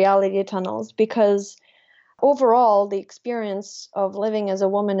people's reality tunnels, because overall the experience of living as a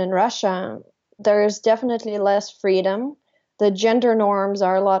woman in Russia, there's definitely less freedom. The gender norms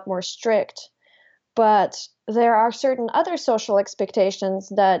are a lot more strict, but there are certain other social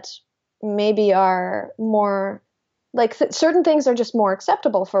expectations that maybe are more like certain things are just more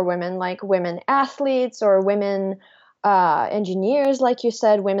acceptable for women, like women athletes or women engineers, like you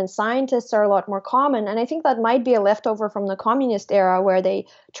said. Women scientists are a lot more common. And I think that might be a leftover from the communist era, where they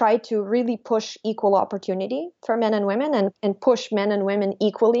tried to really push equal opportunity for men and women and push men and women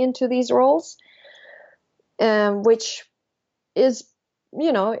equally into these roles, which is,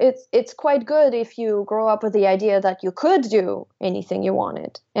 it's quite good if you grow up with the idea that you could do anything you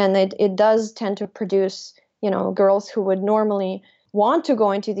wanted. And it does tend to produce, girls who would normally want to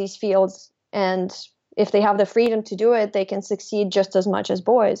go into these fields. And if they have the freedom to do it, they can succeed just as much as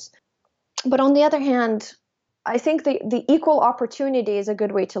boys. But on the other hand, I think the equal opportunity is a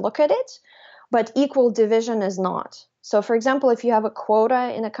good way to look at it, but equal division is not. So for example, if you have a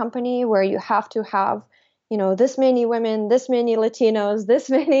quota in a company where you have to have this many women, this many Latinos, this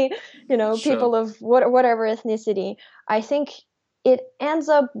many, Sure. people of whatever ethnicity, I think it ends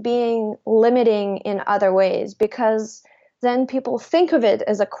up being limiting in other ways, because then people think of it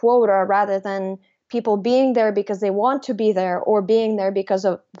as a quota rather than people being there because they want to be there, or being there because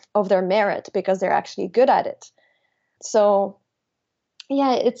of their merit, because they're actually good at it. So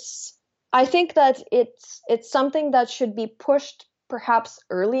yeah, I think that it's something that should be pushed perhaps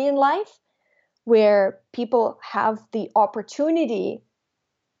early in life, where people have the opportunity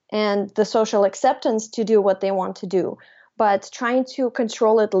and the social acceptance to do what they want to do. But trying to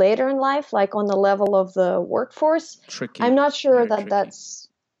control it later in life, like on the level of the workforce, Tricky. I'm not sure Very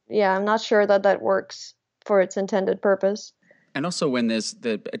tricky. I'm not sure that works for its intended purpose. And also, when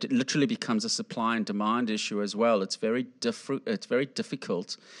it literally becomes a supply and demand issue as well. It's very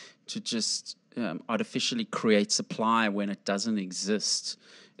difficult to just artificially create supply when it doesn't exist.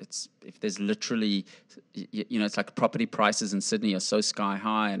 If there's literally, it's like property prices in Sydney are so sky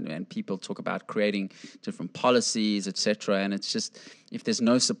high, and people talk about creating different policies, etc. And it's just, if there's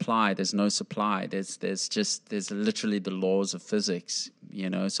no supply, there's no supply. There's literally the laws of physics,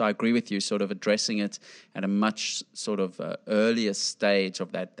 So I agree with you, sort of addressing it at a much sort of earlier stage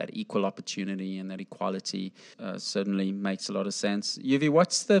of that equal opportunity and that equality certainly makes a lot of sense. Yuvi,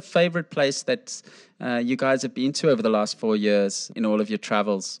 what's the favorite place that you guys have been to over the last 4 years in all of your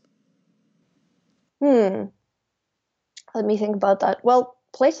travels? Let me think about that. Well,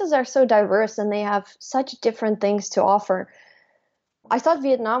 places are so diverse and they have such different things to offer. I thought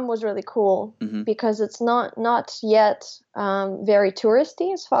Vietnam was really cool because it's not yet very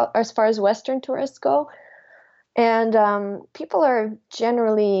touristy as far as Western tourists go. And people are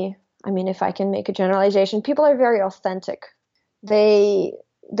generally, if I can make a generalization, people are very authentic. They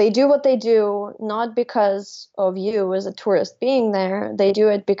do what they do not because of you as a tourist being there. They do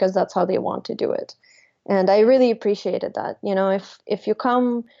it because that's how they want to do it. And I really appreciated that. If you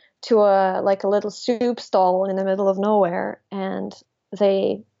come to a little soup stall in the middle of nowhere and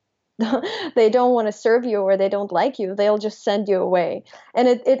they don't want to serve you or they don't like you, they'll just send you away. And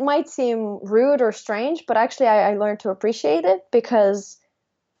it might seem rude or strange, but actually I learned to appreciate it because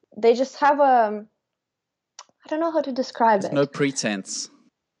they just have I don't know how to describe it. No pretense.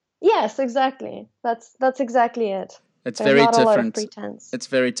 Yes, exactly. That's exactly it. It's There's very not different. A lot of pretense. It's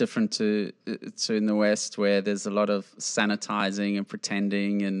very different to in the West, where there's a lot of sanitizing and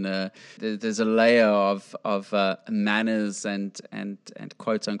pretending, and there's a layer of manners and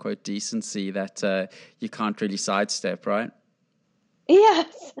quote unquote decency that you can't really sidestep, right?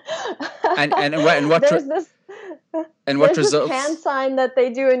 Yes. And what there's this. And what there's results? This hand sign that they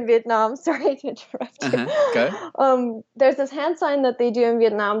do in Vietnam. Sorry to interrupt you. Go. There's this hand sign that they do in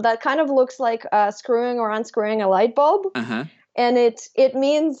Vietnam that kind of looks like screwing or unscrewing a light bulb, and it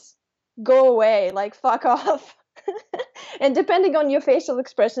means go away, like fuck off. And depending on your facial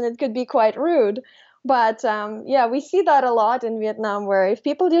expression, it could be quite rude. But we see that a lot in Vietnam, where if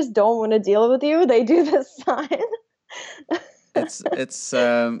people just don't want to deal with you, they do this sign.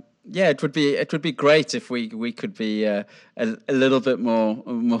 It would be great if we could be a little bit more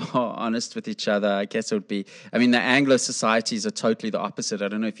honest with each other. I guess it would be. The Anglo societies are totally the opposite. I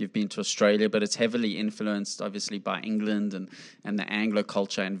don't know if you've been to Australia, but it's heavily influenced, obviously, by England and the Anglo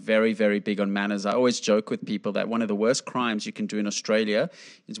culture, and very, very big on manners. I always joke with people that one of the worst crimes you can do in Australia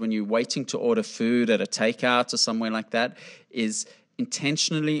is when you're waiting to order food at a takeout or somewhere like that, is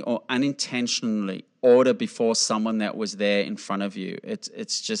intentionally or unintentionally order before someone that was there in front of you.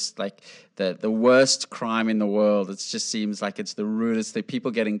 It's just like the worst crime in the world. It just seems like it's the rudest thing. People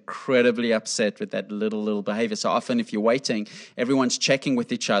get incredibly upset with that little behavior. So often if you're waiting, everyone's checking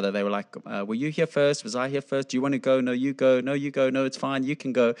with each other. They were like, were you here first? Was I here first? Do you want to go? No, you go. No, you go. No, it's fine. You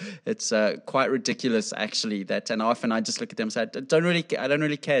can go. It's quite ridiculous, actually. And often I just look at them and say, I don't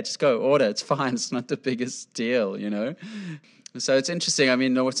really care. Just go order. It's fine. It's not the biggest deal, So it's interesting.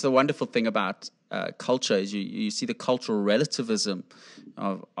 What's the wonderful thing about culture is you see the cultural relativism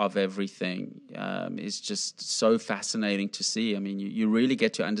of everything is just so fascinating to see. You really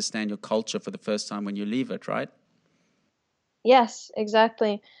get to understand your culture for the first time when you leave it, right? Yes,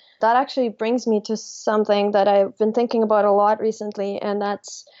 exactly. That actually brings me to something that I've been thinking about a lot recently, and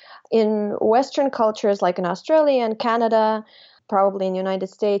that's in Western cultures like in Australia and Canada, probably in the United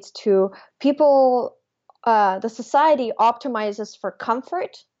States too, people, the society optimizes for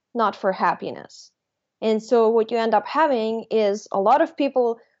comfort, not for happiness. And so what you end up having is a lot of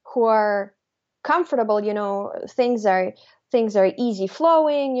people who are comfortable, things are easy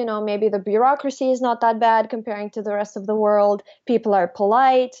flowing, maybe the bureaucracy is not that bad comparing to the rest of the world. People are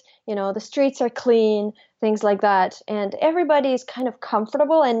polite, the streets are clean, things like that. And everybody is kind of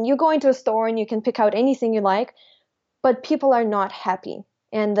comfortable, and you go into a store and you can pick out anything you like, but people are not happy.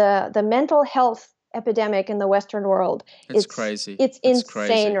 And the mental health epidemic in the Western world, it's crazy. It's insane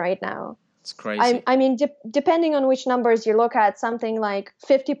crazy right now. It's crazy. I mean, depending on which numbers you look at, something like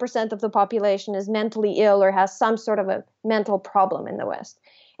 50% of the population is mentally ill or has some sort of a mental problem in the West.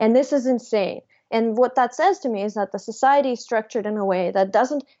 And this is insane. And what that says to me is that the society is structured in a way that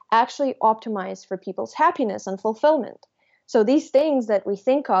doesn't actually optimize for people's happiness and fulfillment. So these things that we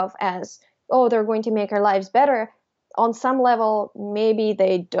think of as, oh, they're going to make our lives better, on some level, maybe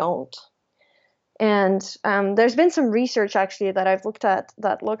they don't. And there's been some research actually that I've looked at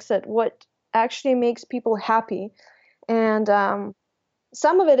that looks at what actually makes people happy, and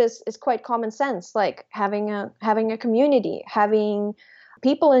some of it is quite common sense, like having a community, having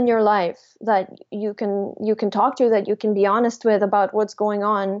people in your life that you can talk to, that you can be honest with about what's going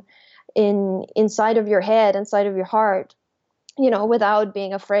on inside of your head, inside of your heart, without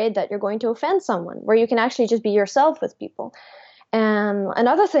being afraid that you're going to offend someone, where you can actually just be yourself with people. And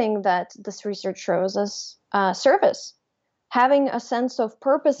another thing that this research shows is service. Having a sense of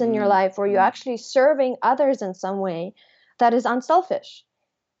purpose in your life where you're actually serving others in some way that is unselfish.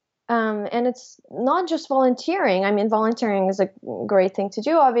 And it's not just volunteering. I mean, volunteering is a great thing to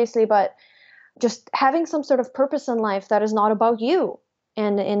do, obviously, but just having some sort of purpose in life that is not about you.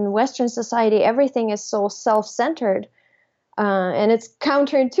 And in Western society, everything is so self-centered. And it's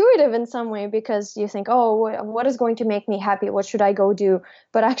counterintuitive in some way, because you think, oh, what is going to make me happy? What should I go do?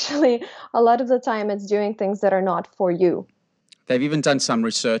 But actually, a lot of the time, it's doing things that are not for you. They've even done some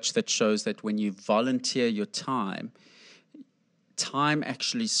research that shows that when you volunteer your time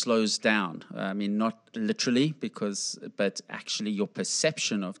actually slows down. I mean, not literally, but actually your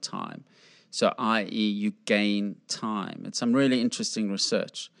perception of time. So, i.e., you gain time. It's some really interesting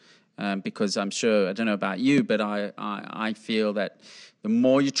research. Because I'm sure, I don't know about you, but I feel that the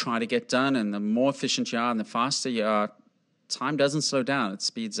more you try to get done and the more efficient you are and the faster you are, time doesn't slow down, it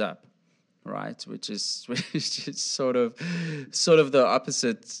speeds up, right? Which is sort of the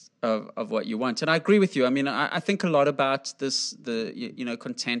opposite of what you want. And I agree with you. I mean, I think a lot about this,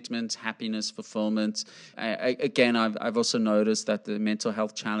 contentment, happiness, fulfillment. Again, I've also noticed that the mental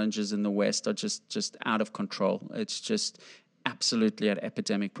health challenges in the West are just out of control. It's just absolutely at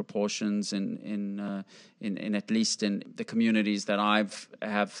epidemic proportions in at least in the communities that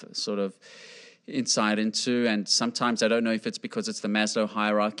have sort of insight into. And sometimes I don't know if it's because it's the Maslow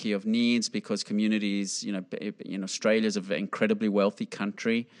hierarchy of needs, because communities, Australia is an incredibly wealthy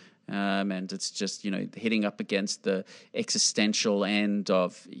country. And it's just, hitting up against the existential end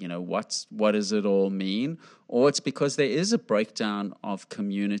of, what does it all mean? Or it's because there is a breakdown of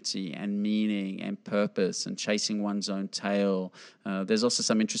community and meaning and purpose and chasing one's own tail. There's also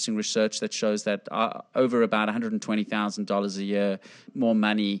some interesting research that shows that over about $120,000 a year, more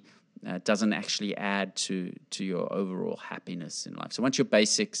money doesn't actually add to your overall happiness in life. So once your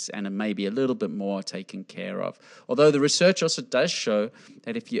basics and maybe a little bit more are taken care of. Although the research also does show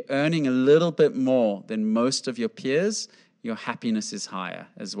that if you're earning a little bit more than most of your peers, your happiness is higher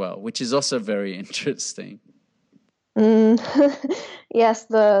as well, which is also very interesting. Yes,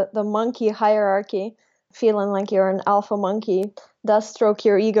 the monkey hierarchy, feeling like you're an alpha monkey, does stroke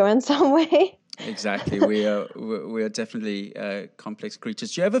your ego in some way. Exactly. We are definitely complex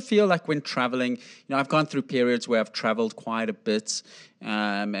creatures. Do you ever feel like when traveling, I've gone through periods where I've traveled quite a bit,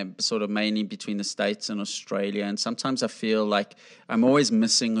 and sort of mainly between the States and Australia. And sometimes I feel like I'm always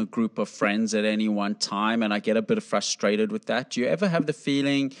missing a group of friends at any one time, and I get a bit frustrated with that. Do you ever have the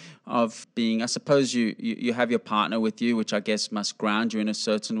feeling of being, I suppose you have your partner with you, which I guess must ground you in a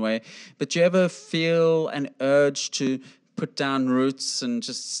certain way, but do you ever feel an urge to put down roots and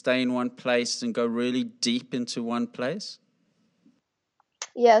just stay in one place and go really deep into one place?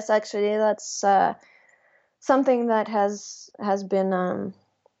 Yes, actually, that's something that has been a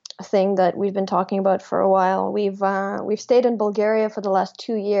thing that we've been talking about for a while. We've stayed in Bulgaria for the last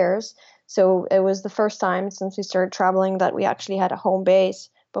 2 years, so it was the first time since we started traveling that we actually had a home base.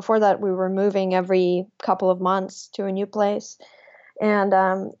 Before that, we were moving every couple of months to a new place, and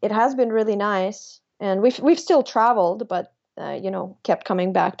it has been really nice. And we've still traveled, but kept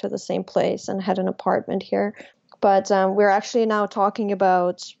coming back to the same place and had an apartment here. But we're actually now talking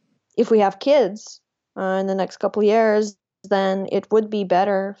about if we have kids in the next couple of years, then it would be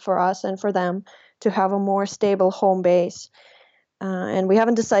better for us and for them to have a more stable home base. And we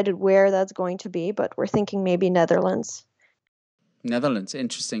haven't decided where that's going to be, but we're thinking maybe Netherlands. Netherlands,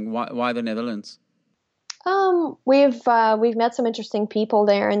 interesting. Why the Netherlands? We've met some interesting people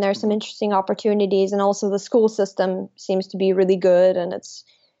there, and there's some interesting opportunities, and also the school system seems to be really good, and it's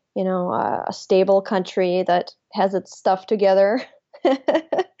a stable country that has its stuff together.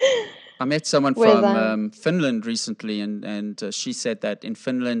 I met someone from Finland recently, and she said that in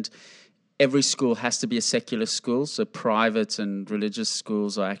Finland, every school has to be a secular school, so private and religious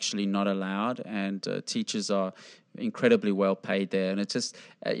schools are actually not allowed, and teachers are incredibly well paid there. And it's just,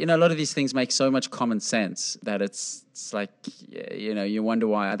 a lot of these things make so much common sense that it's like, you wonder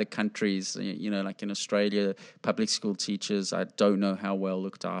why other countries, like in Australia, public school teachers, I don't know how well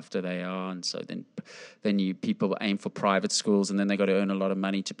looked after they are. And so then people aim for private schools, and then they got to earn a lot of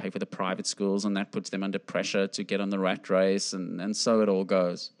money to pay for the private schools, and that puts them under pressure to get on the rat race, and so it all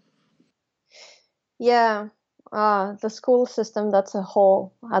goes. Yeah, the school system, that's a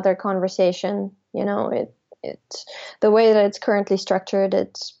whole other conversation. The way that it's currently structured,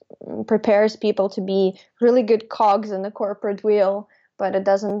 it prepares people to be really good cogs in the corporate wheel, but it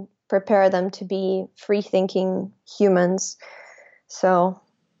doesn't prepare them to be free-thinking humans. So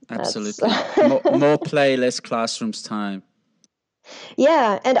absolutely, more play, less classrooms time.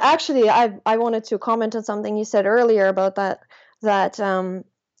 Yeah, and actually, I wanted to comment on something you said earlier about that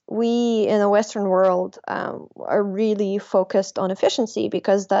we in the Western world are really focused on efficiency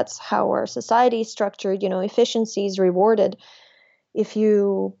because that's how our society is structured. Efficiency is rewarded. If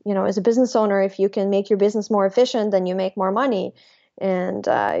you, as a business owner, if you can make your business more efficient, then you make more money. And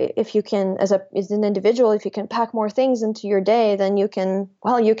if you can, as an individual, if you can pack more things into your day, then you can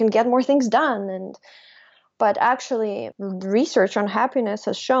get more things done. But actually, research on happiness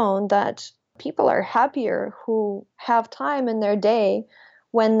has shown that people are happier who have time in their day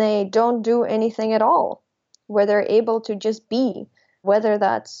when they don't do anything at all, where they're able to just be, whether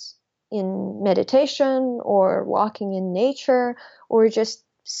that's in meditation or walking in nature or just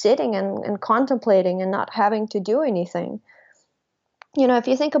sitting and contemplating and not having to do anything. If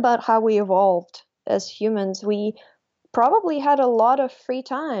you think about how we evolved as humans, we probably had a lot of free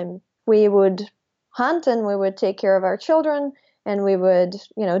time. We would hunt and we would take care of our children and we would,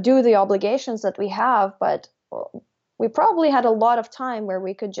 do the obligations that we have, but we probably had a lot of time where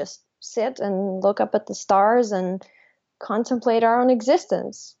we could just sit and look up at the stars and contemplate our own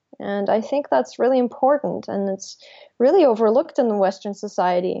existence. And I think that's really important, and it's really overlooked in the Western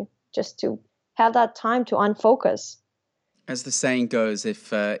society, just to have that time to unfocus. As the saying goes,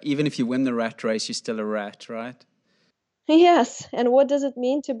 even if you win the rat race, you're still a rat, right? Yes, and what does it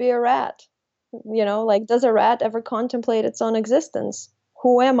mean to be a rat? Does a rat ever contemplate its own existence?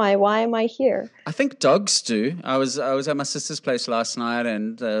 Who am I? Why am I here? I think dogs do. I was at my sister's place last night,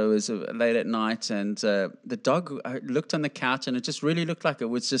 and it was late at night, and the dog looked on the couch, and it just really looked like it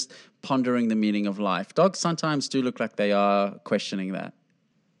was just pondering the meaning of life. Dogs sometimes do look like they are questioning that.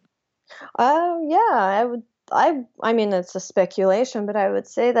 Yeah, I mean, it's a speculation, but I would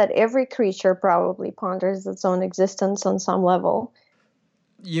say that every creature probably ponders its own existence on some level.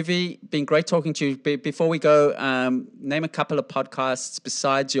 Yuvi, been great talking to you. Before we go, name a couple of podcasts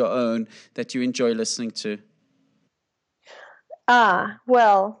besides your own that you enjoy listening to.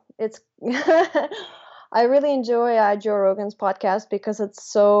 Well, it's I really enjoy Joe Rogan's podcast because it's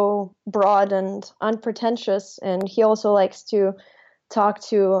so broad and unpretentious, and he also likes to talk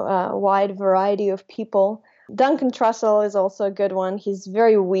to a wide variety of people. Duncan Trussell is also a good one. He's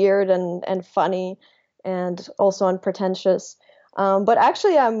very weird and funny and also unpretentious. But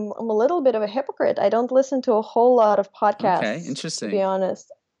actually, I'm a little bit of a hypocrite. I don't listen to a whole lot of podcasts. Okay, interesting. To be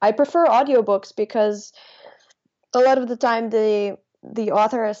honest, I prefer audiobooks because a lot of the time the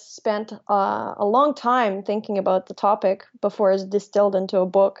author has spent a long time thinking about the topic before it's distilled into a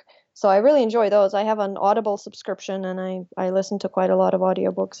book. So I really enjoy those. I have an Audible subscription, and I listen to quite a lot of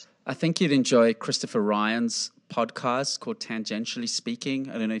audiobooks. I think you'd enjoy Christopher Ryan's podcast called Tangentially Speaking.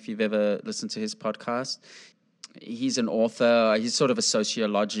 I don't know if you've ever listened to his podcast. He's an author. He's sort of a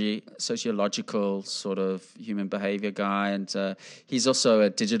sociological sort of human behavior guy, and he's also a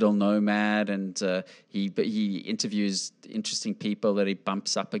digital nomad. And he interviews interesting people that he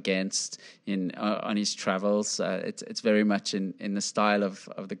bumps up against on his travels. It's very much in the style of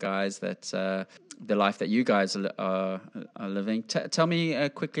the guys that the life that you guys are living. Tell me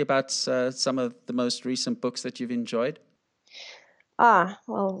quickly about some of the most recent books that you've enjoyed. Well,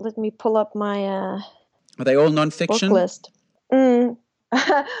 let me pull up my. Are they all nonfiction? Book list. Mm.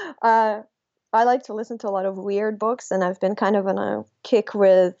 I like to listen to a lot of weird books, and I've been kind of on a kick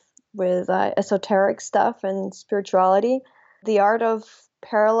with esoteric stuff and spirituality. The Art of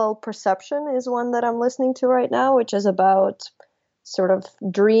Parallel Perception is one that I'm listening to right now, which is about sort of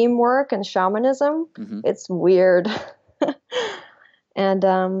dream work and shamanism. It's weird. And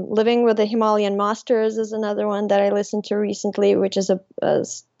Living with the Himalayan Masters is another one that I listened to recently, which is a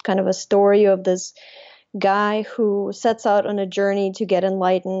kind of a story of this guy who sets out on a journey to get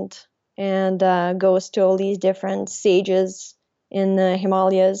enlightened and goes to all these different sages in the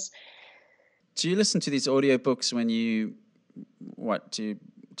Himalayas. Do you listen to these audiobooks when you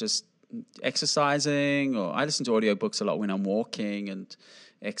just exercising? Or I listen to audiobooks a lot when I'm walking and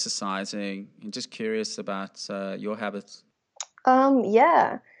exercising. I'm just curious about your habits.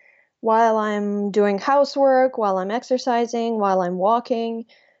 Yeah. While I'm doing housework, while I'm exercising, while I'm walking,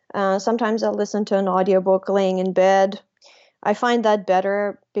 sometimes I'll listen to an audiobook laying in bed. I find that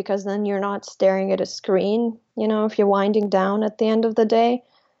better because then you're not staring at a screen, if you're winding down at the end of the day,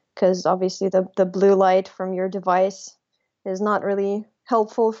 because obviously the blue light from your device is not really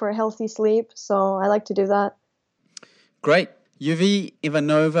helpful for a healthy sleep. So I like to do that. Great. Yuvi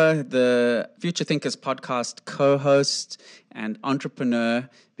Ivanova, the Future Thinkers podcast co-host and entrepreneur,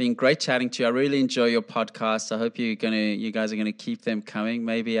 been great chatting to you. I really enjoy your podcast. I hope you guys are gonna keep them coming.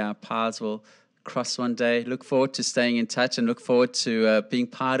 Maybe our paths will cross one day. Look forward to staying in touch and look forward to being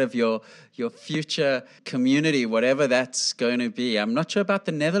part of your future community, whatever that's going to be. I'm not sure about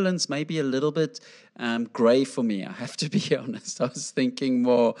the Netherlands, maybe a little bit gray for me, I have to be honest. I was thinking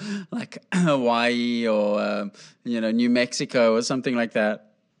more like Hawaii or New Mexico or something like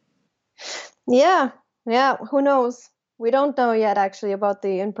that. Yeah, who knows? We don't know yet actually about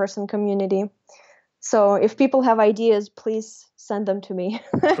the in-person community. So if people have ideas, please send them to me.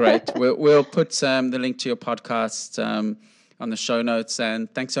 Great. We'll put the link to your podcast on the show notes.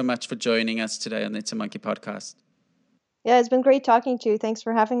 And thanks so much for joining us today on the It's a Monkey podcast. Yeah, it's been great talking to you. Thanks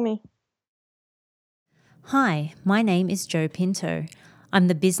for having me. Hi, my name is Jo Pinto. I'm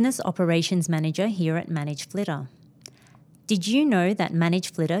the Business Operations Manager here at Manage Flitter. Did you know that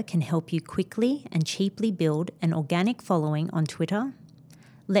Manage Flitter can help you quickly and cheaply build an organic following on Twitter?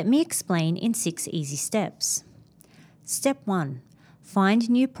 Let me explain in 6 easy steps. Step 1. Find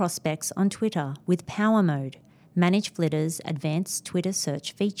new prospects on Twitter with Power Mode, Manage Flitter's advanced Twitter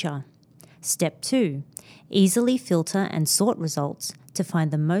search feature. Step 2. Easily filter and sort results to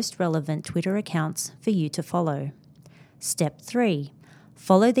find the most relevant Twitter accounts for you to follow. Step 3.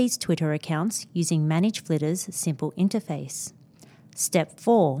 Follow these Twitter accounts using Manage Flitter's simple interface. Step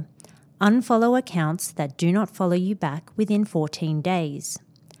 4. Unfollow accounts that do not follow you back within 14 days.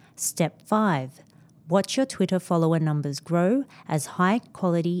 Step 5. Watch your Twitter follower numbers grow as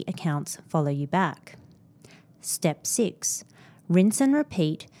high-quality accounts follow you back. Step 6. Rinse and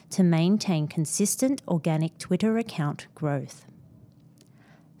repeat to maintain consistent organic Twitter account growth.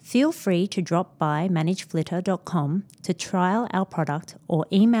 Feel free to drop by manageflitter.com to trial our product or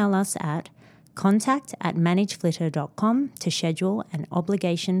email us at contact@manageflitter.com to schedule an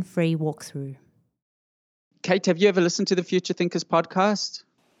obligation-free walkthrough. Kate, have you ever listened to the Future Thinkers podcast?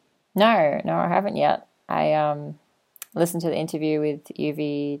 No, I haven't yet. I listened to the interview with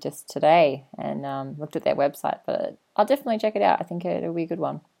Yuvi just today and looked at their website, but I'll definitely check it out. I think it'll be a good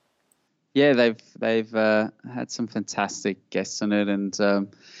one. Yeah, they've had some fantastic guests on it, and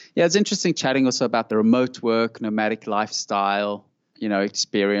it's interesting chatting also about the remote work, nomadic lifestyle,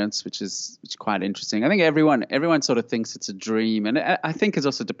 experience, which is quite interesting. I think everyone sort of thinks it's a dream, and I think it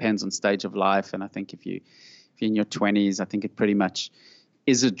also depends on stage of life. And I think if you're in your 20s, I think it pretty much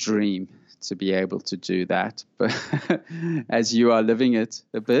is a dream to be able to do that. But as you are living it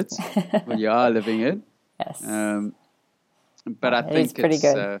a bit, well, you are living it. Yes. But I think it's pretty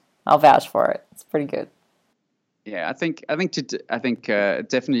good. I'll vouch for it. It's pretty good. Yeah, I think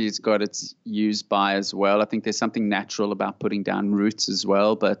definitely it's got its use by as well. I think there's something natural about putting down roots as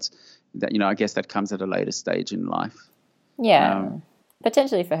well, but that I guess that comes at a later stage in life. Yeah,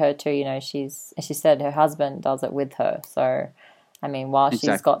 potentially for her too. As she said, her husband does it with her. So, I mean, while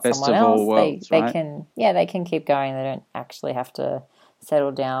she's got Best someone of all else, worlds, they right? they can keep going. They don't actually have to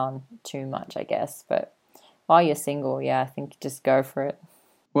settle down too much, I guess. But while you're single, I think just go for it.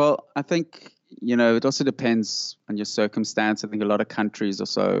 Well, I think, it also depends on your circumstance. I think a lot of countries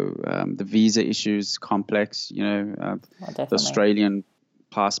also, the visa issue is complex. The Australian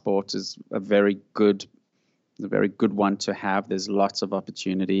passport is a very good one to have. There's lots of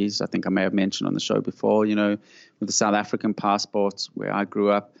opportunities. I think I may have mentioned on the show before, with the South African passports where I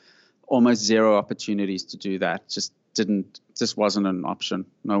grew up, almost zero opportunities to do that. Just wasn't an option.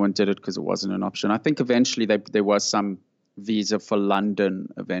 No one did it because it wasn't an option. I think eventually there was some visa for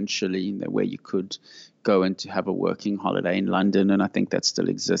London eventually, where you could go and to have a working holiday in London, and I think that still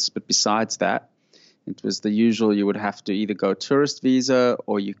exists. But besides that, it was the usual. You would have to either go tourist visa,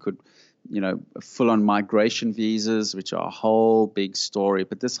 or you could, full-on migration visas, which are a whole big story.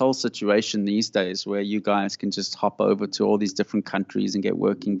 But this whole situation these days where you guys can just hop over to all these different countries and get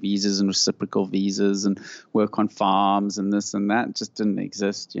working visas and reciprocal visas and work on farms and this and that just didn't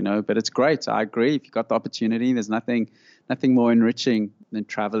exist, But it's great. I agree. If you got the opportunity, there's nothing more enriching than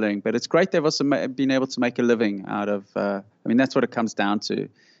traveling. But it's great they've also been able to make a living out of, that's what it comes down to.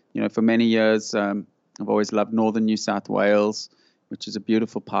 For many years, I've always loved northern New South Wales, which is a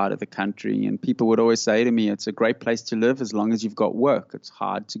beautiful part of the country. And people would always say to me, it's a great place to live as long as you've got work. It's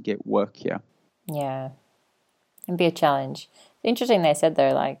hard to get work here. Yeah. It'd be a challenge. Interesting they said,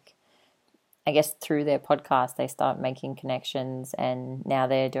 though, like, I guess through their podcast, they start making connections, and now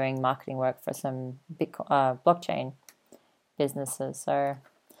they're doing marketing work for some big blockchain businesses. So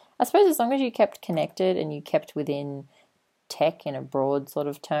I suppose as long as you kept connected and you kept within tech in a broad sort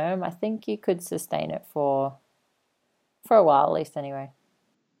of term, I think you could sustain it for a while, at least, anyway.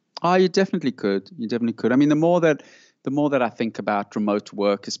 Oh, you definitely could. I mean, the more that I think about remote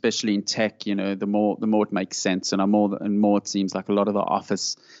work, especially in tech, the more it makes sense, and more it seems like a lot of the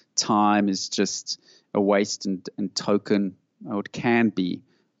office time is just a waste and token, or it can be,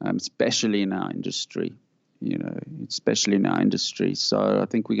 especially in our industry. So I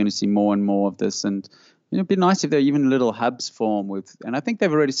think we're going to see more and more of this, and it'd be nice if there are even little hubs form and I think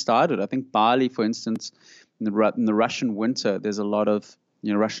they've already started. I think Bali, for instance, in the Russian winter, there's a lot of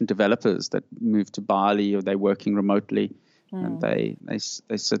Russian developers that move to Bali, or they're working remotely, and they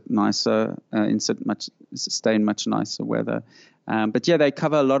sit nicer stay in much nicer weather. But yeah, they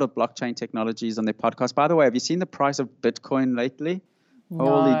cover a lot of blockchain technologies on their podcast. By the way, have you seen the price of Bitcoin lately? No.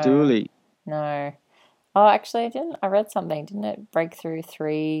 Holy dooly! No. Oh, actually, I didn't. I read something. Didn't it break through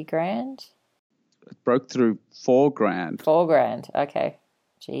 $3,000? It broke through $4,000. $4,000. Okay.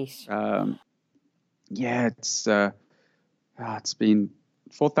 Jeez. Yeah, it's been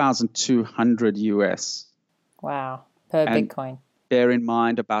 4,200 US. Wow, per Bitcoin. Bear in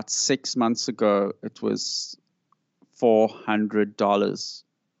mind, about 6 months ago, it was $400,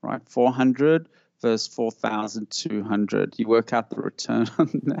 right? 400 versus 4,200. You work out the return on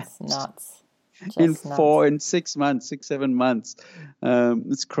that. That's nuts. In 7 months.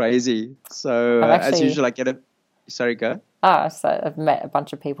 It's crazy. So as usual, I get a... Sorry, go. So I've met a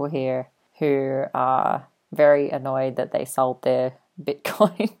bunch of people here who are very annoyed that they sold their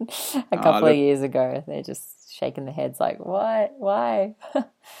Bitcoin a couple of years ago. They're just shaking their heads like, what? Why?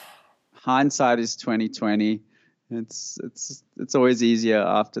 Hindsight is 20/20. It's always easier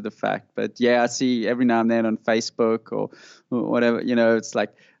after the fact. But yeah, I see every now and then on Facebook or whatever, it's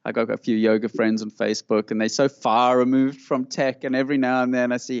like I got a few yoga friends on Facebook, and they're so far removed from tech, and every now and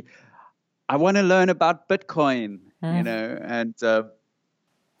then I see, I want to learn about Bitcoin, and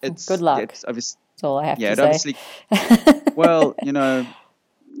it's good luck. It's obviously, that's all I have to say. Obviously, well,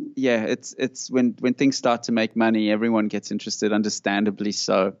 it's when things start to make money, everyone gets interested, understandably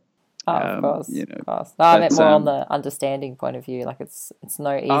so. Oh, of course. Of course. No, I meant more on the understanding point of view. Like it's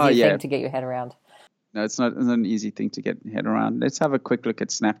no easy thing to get your head around. No, it's not an easy thing to get your head around. Let's have a quick look at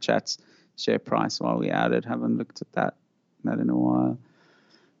Snapchat's share price while we're at it. Haven't looked at that in a while.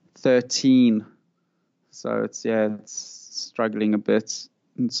 13. So it's struggling a bit.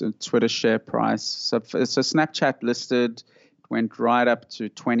 It's a Twitter share price. So Snapchat listed, it went right up to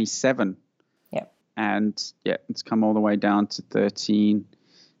 27. Yep. And it's come all the way down to 13.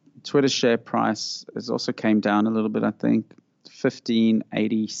 Twitter share price has also came down a little bit, I think,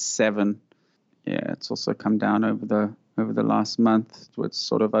 15.87. Yeah, it's also come down over the last month. It's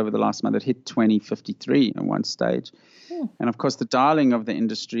sort of over the last month. It hit 20.53 at one stage. And of course, the darling of the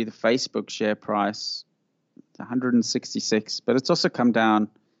industry, the Facebook share price, 166. But it's also come down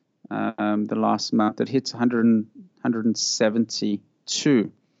the last month. It hits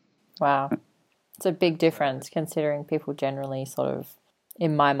 172. Wow. It's a big difference considering people generally sort of,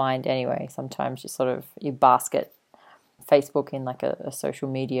 in my mind anyway, sometimes you basket Facebook in like a social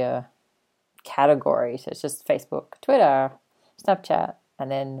media category. So it's just Facebook, Twitter, Snapchat. And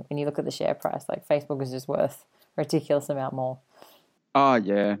then when you look at the share price, like Facebook is just worth a ridiculous amount more. Oh,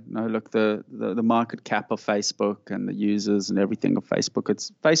 yeah. No, look, the market cap of Facebook and the users and everything of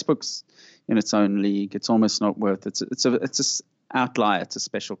Facebook's in its own league. It's almost not worth it. It's an outlier. It's a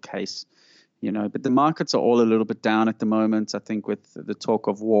special case. But the markets are all a little bit down at the moment, I think, with the talk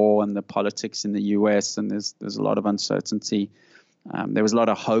of war and the politics in the US, and there's a lot of uncertainty. There was a lot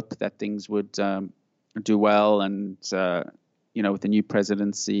of hope that things would do well and, with the new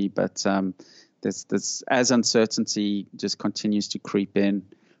presidency, but there's as uncertainty just continues to creep in.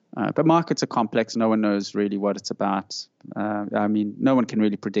 But markets are complex. No one knows really what it's about. No one can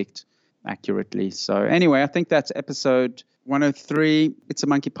really predict accurately. So anyway, I think that's episode 103. It's a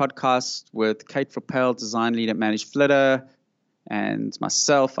Monkey podcast with Kate Frappel, design lead at Manage Flitter, and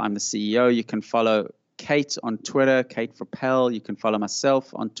myself. I'm the CEO. You can follow Kate on Twitter, Kate Frappel. You can follow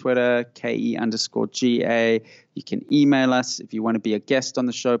myself on Twitter, KE_GA. You can email us if you want to be a guest on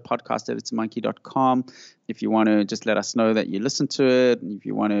the show, podcast@itsmonkey.com. If you want to just let us know that you listen to it, and if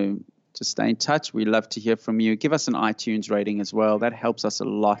you want to just stay in touch, we love to hear from you. Give us an iTunes rating as well. That helps us a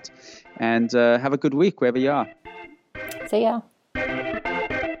lot. And have a good week wherever you are. See ya.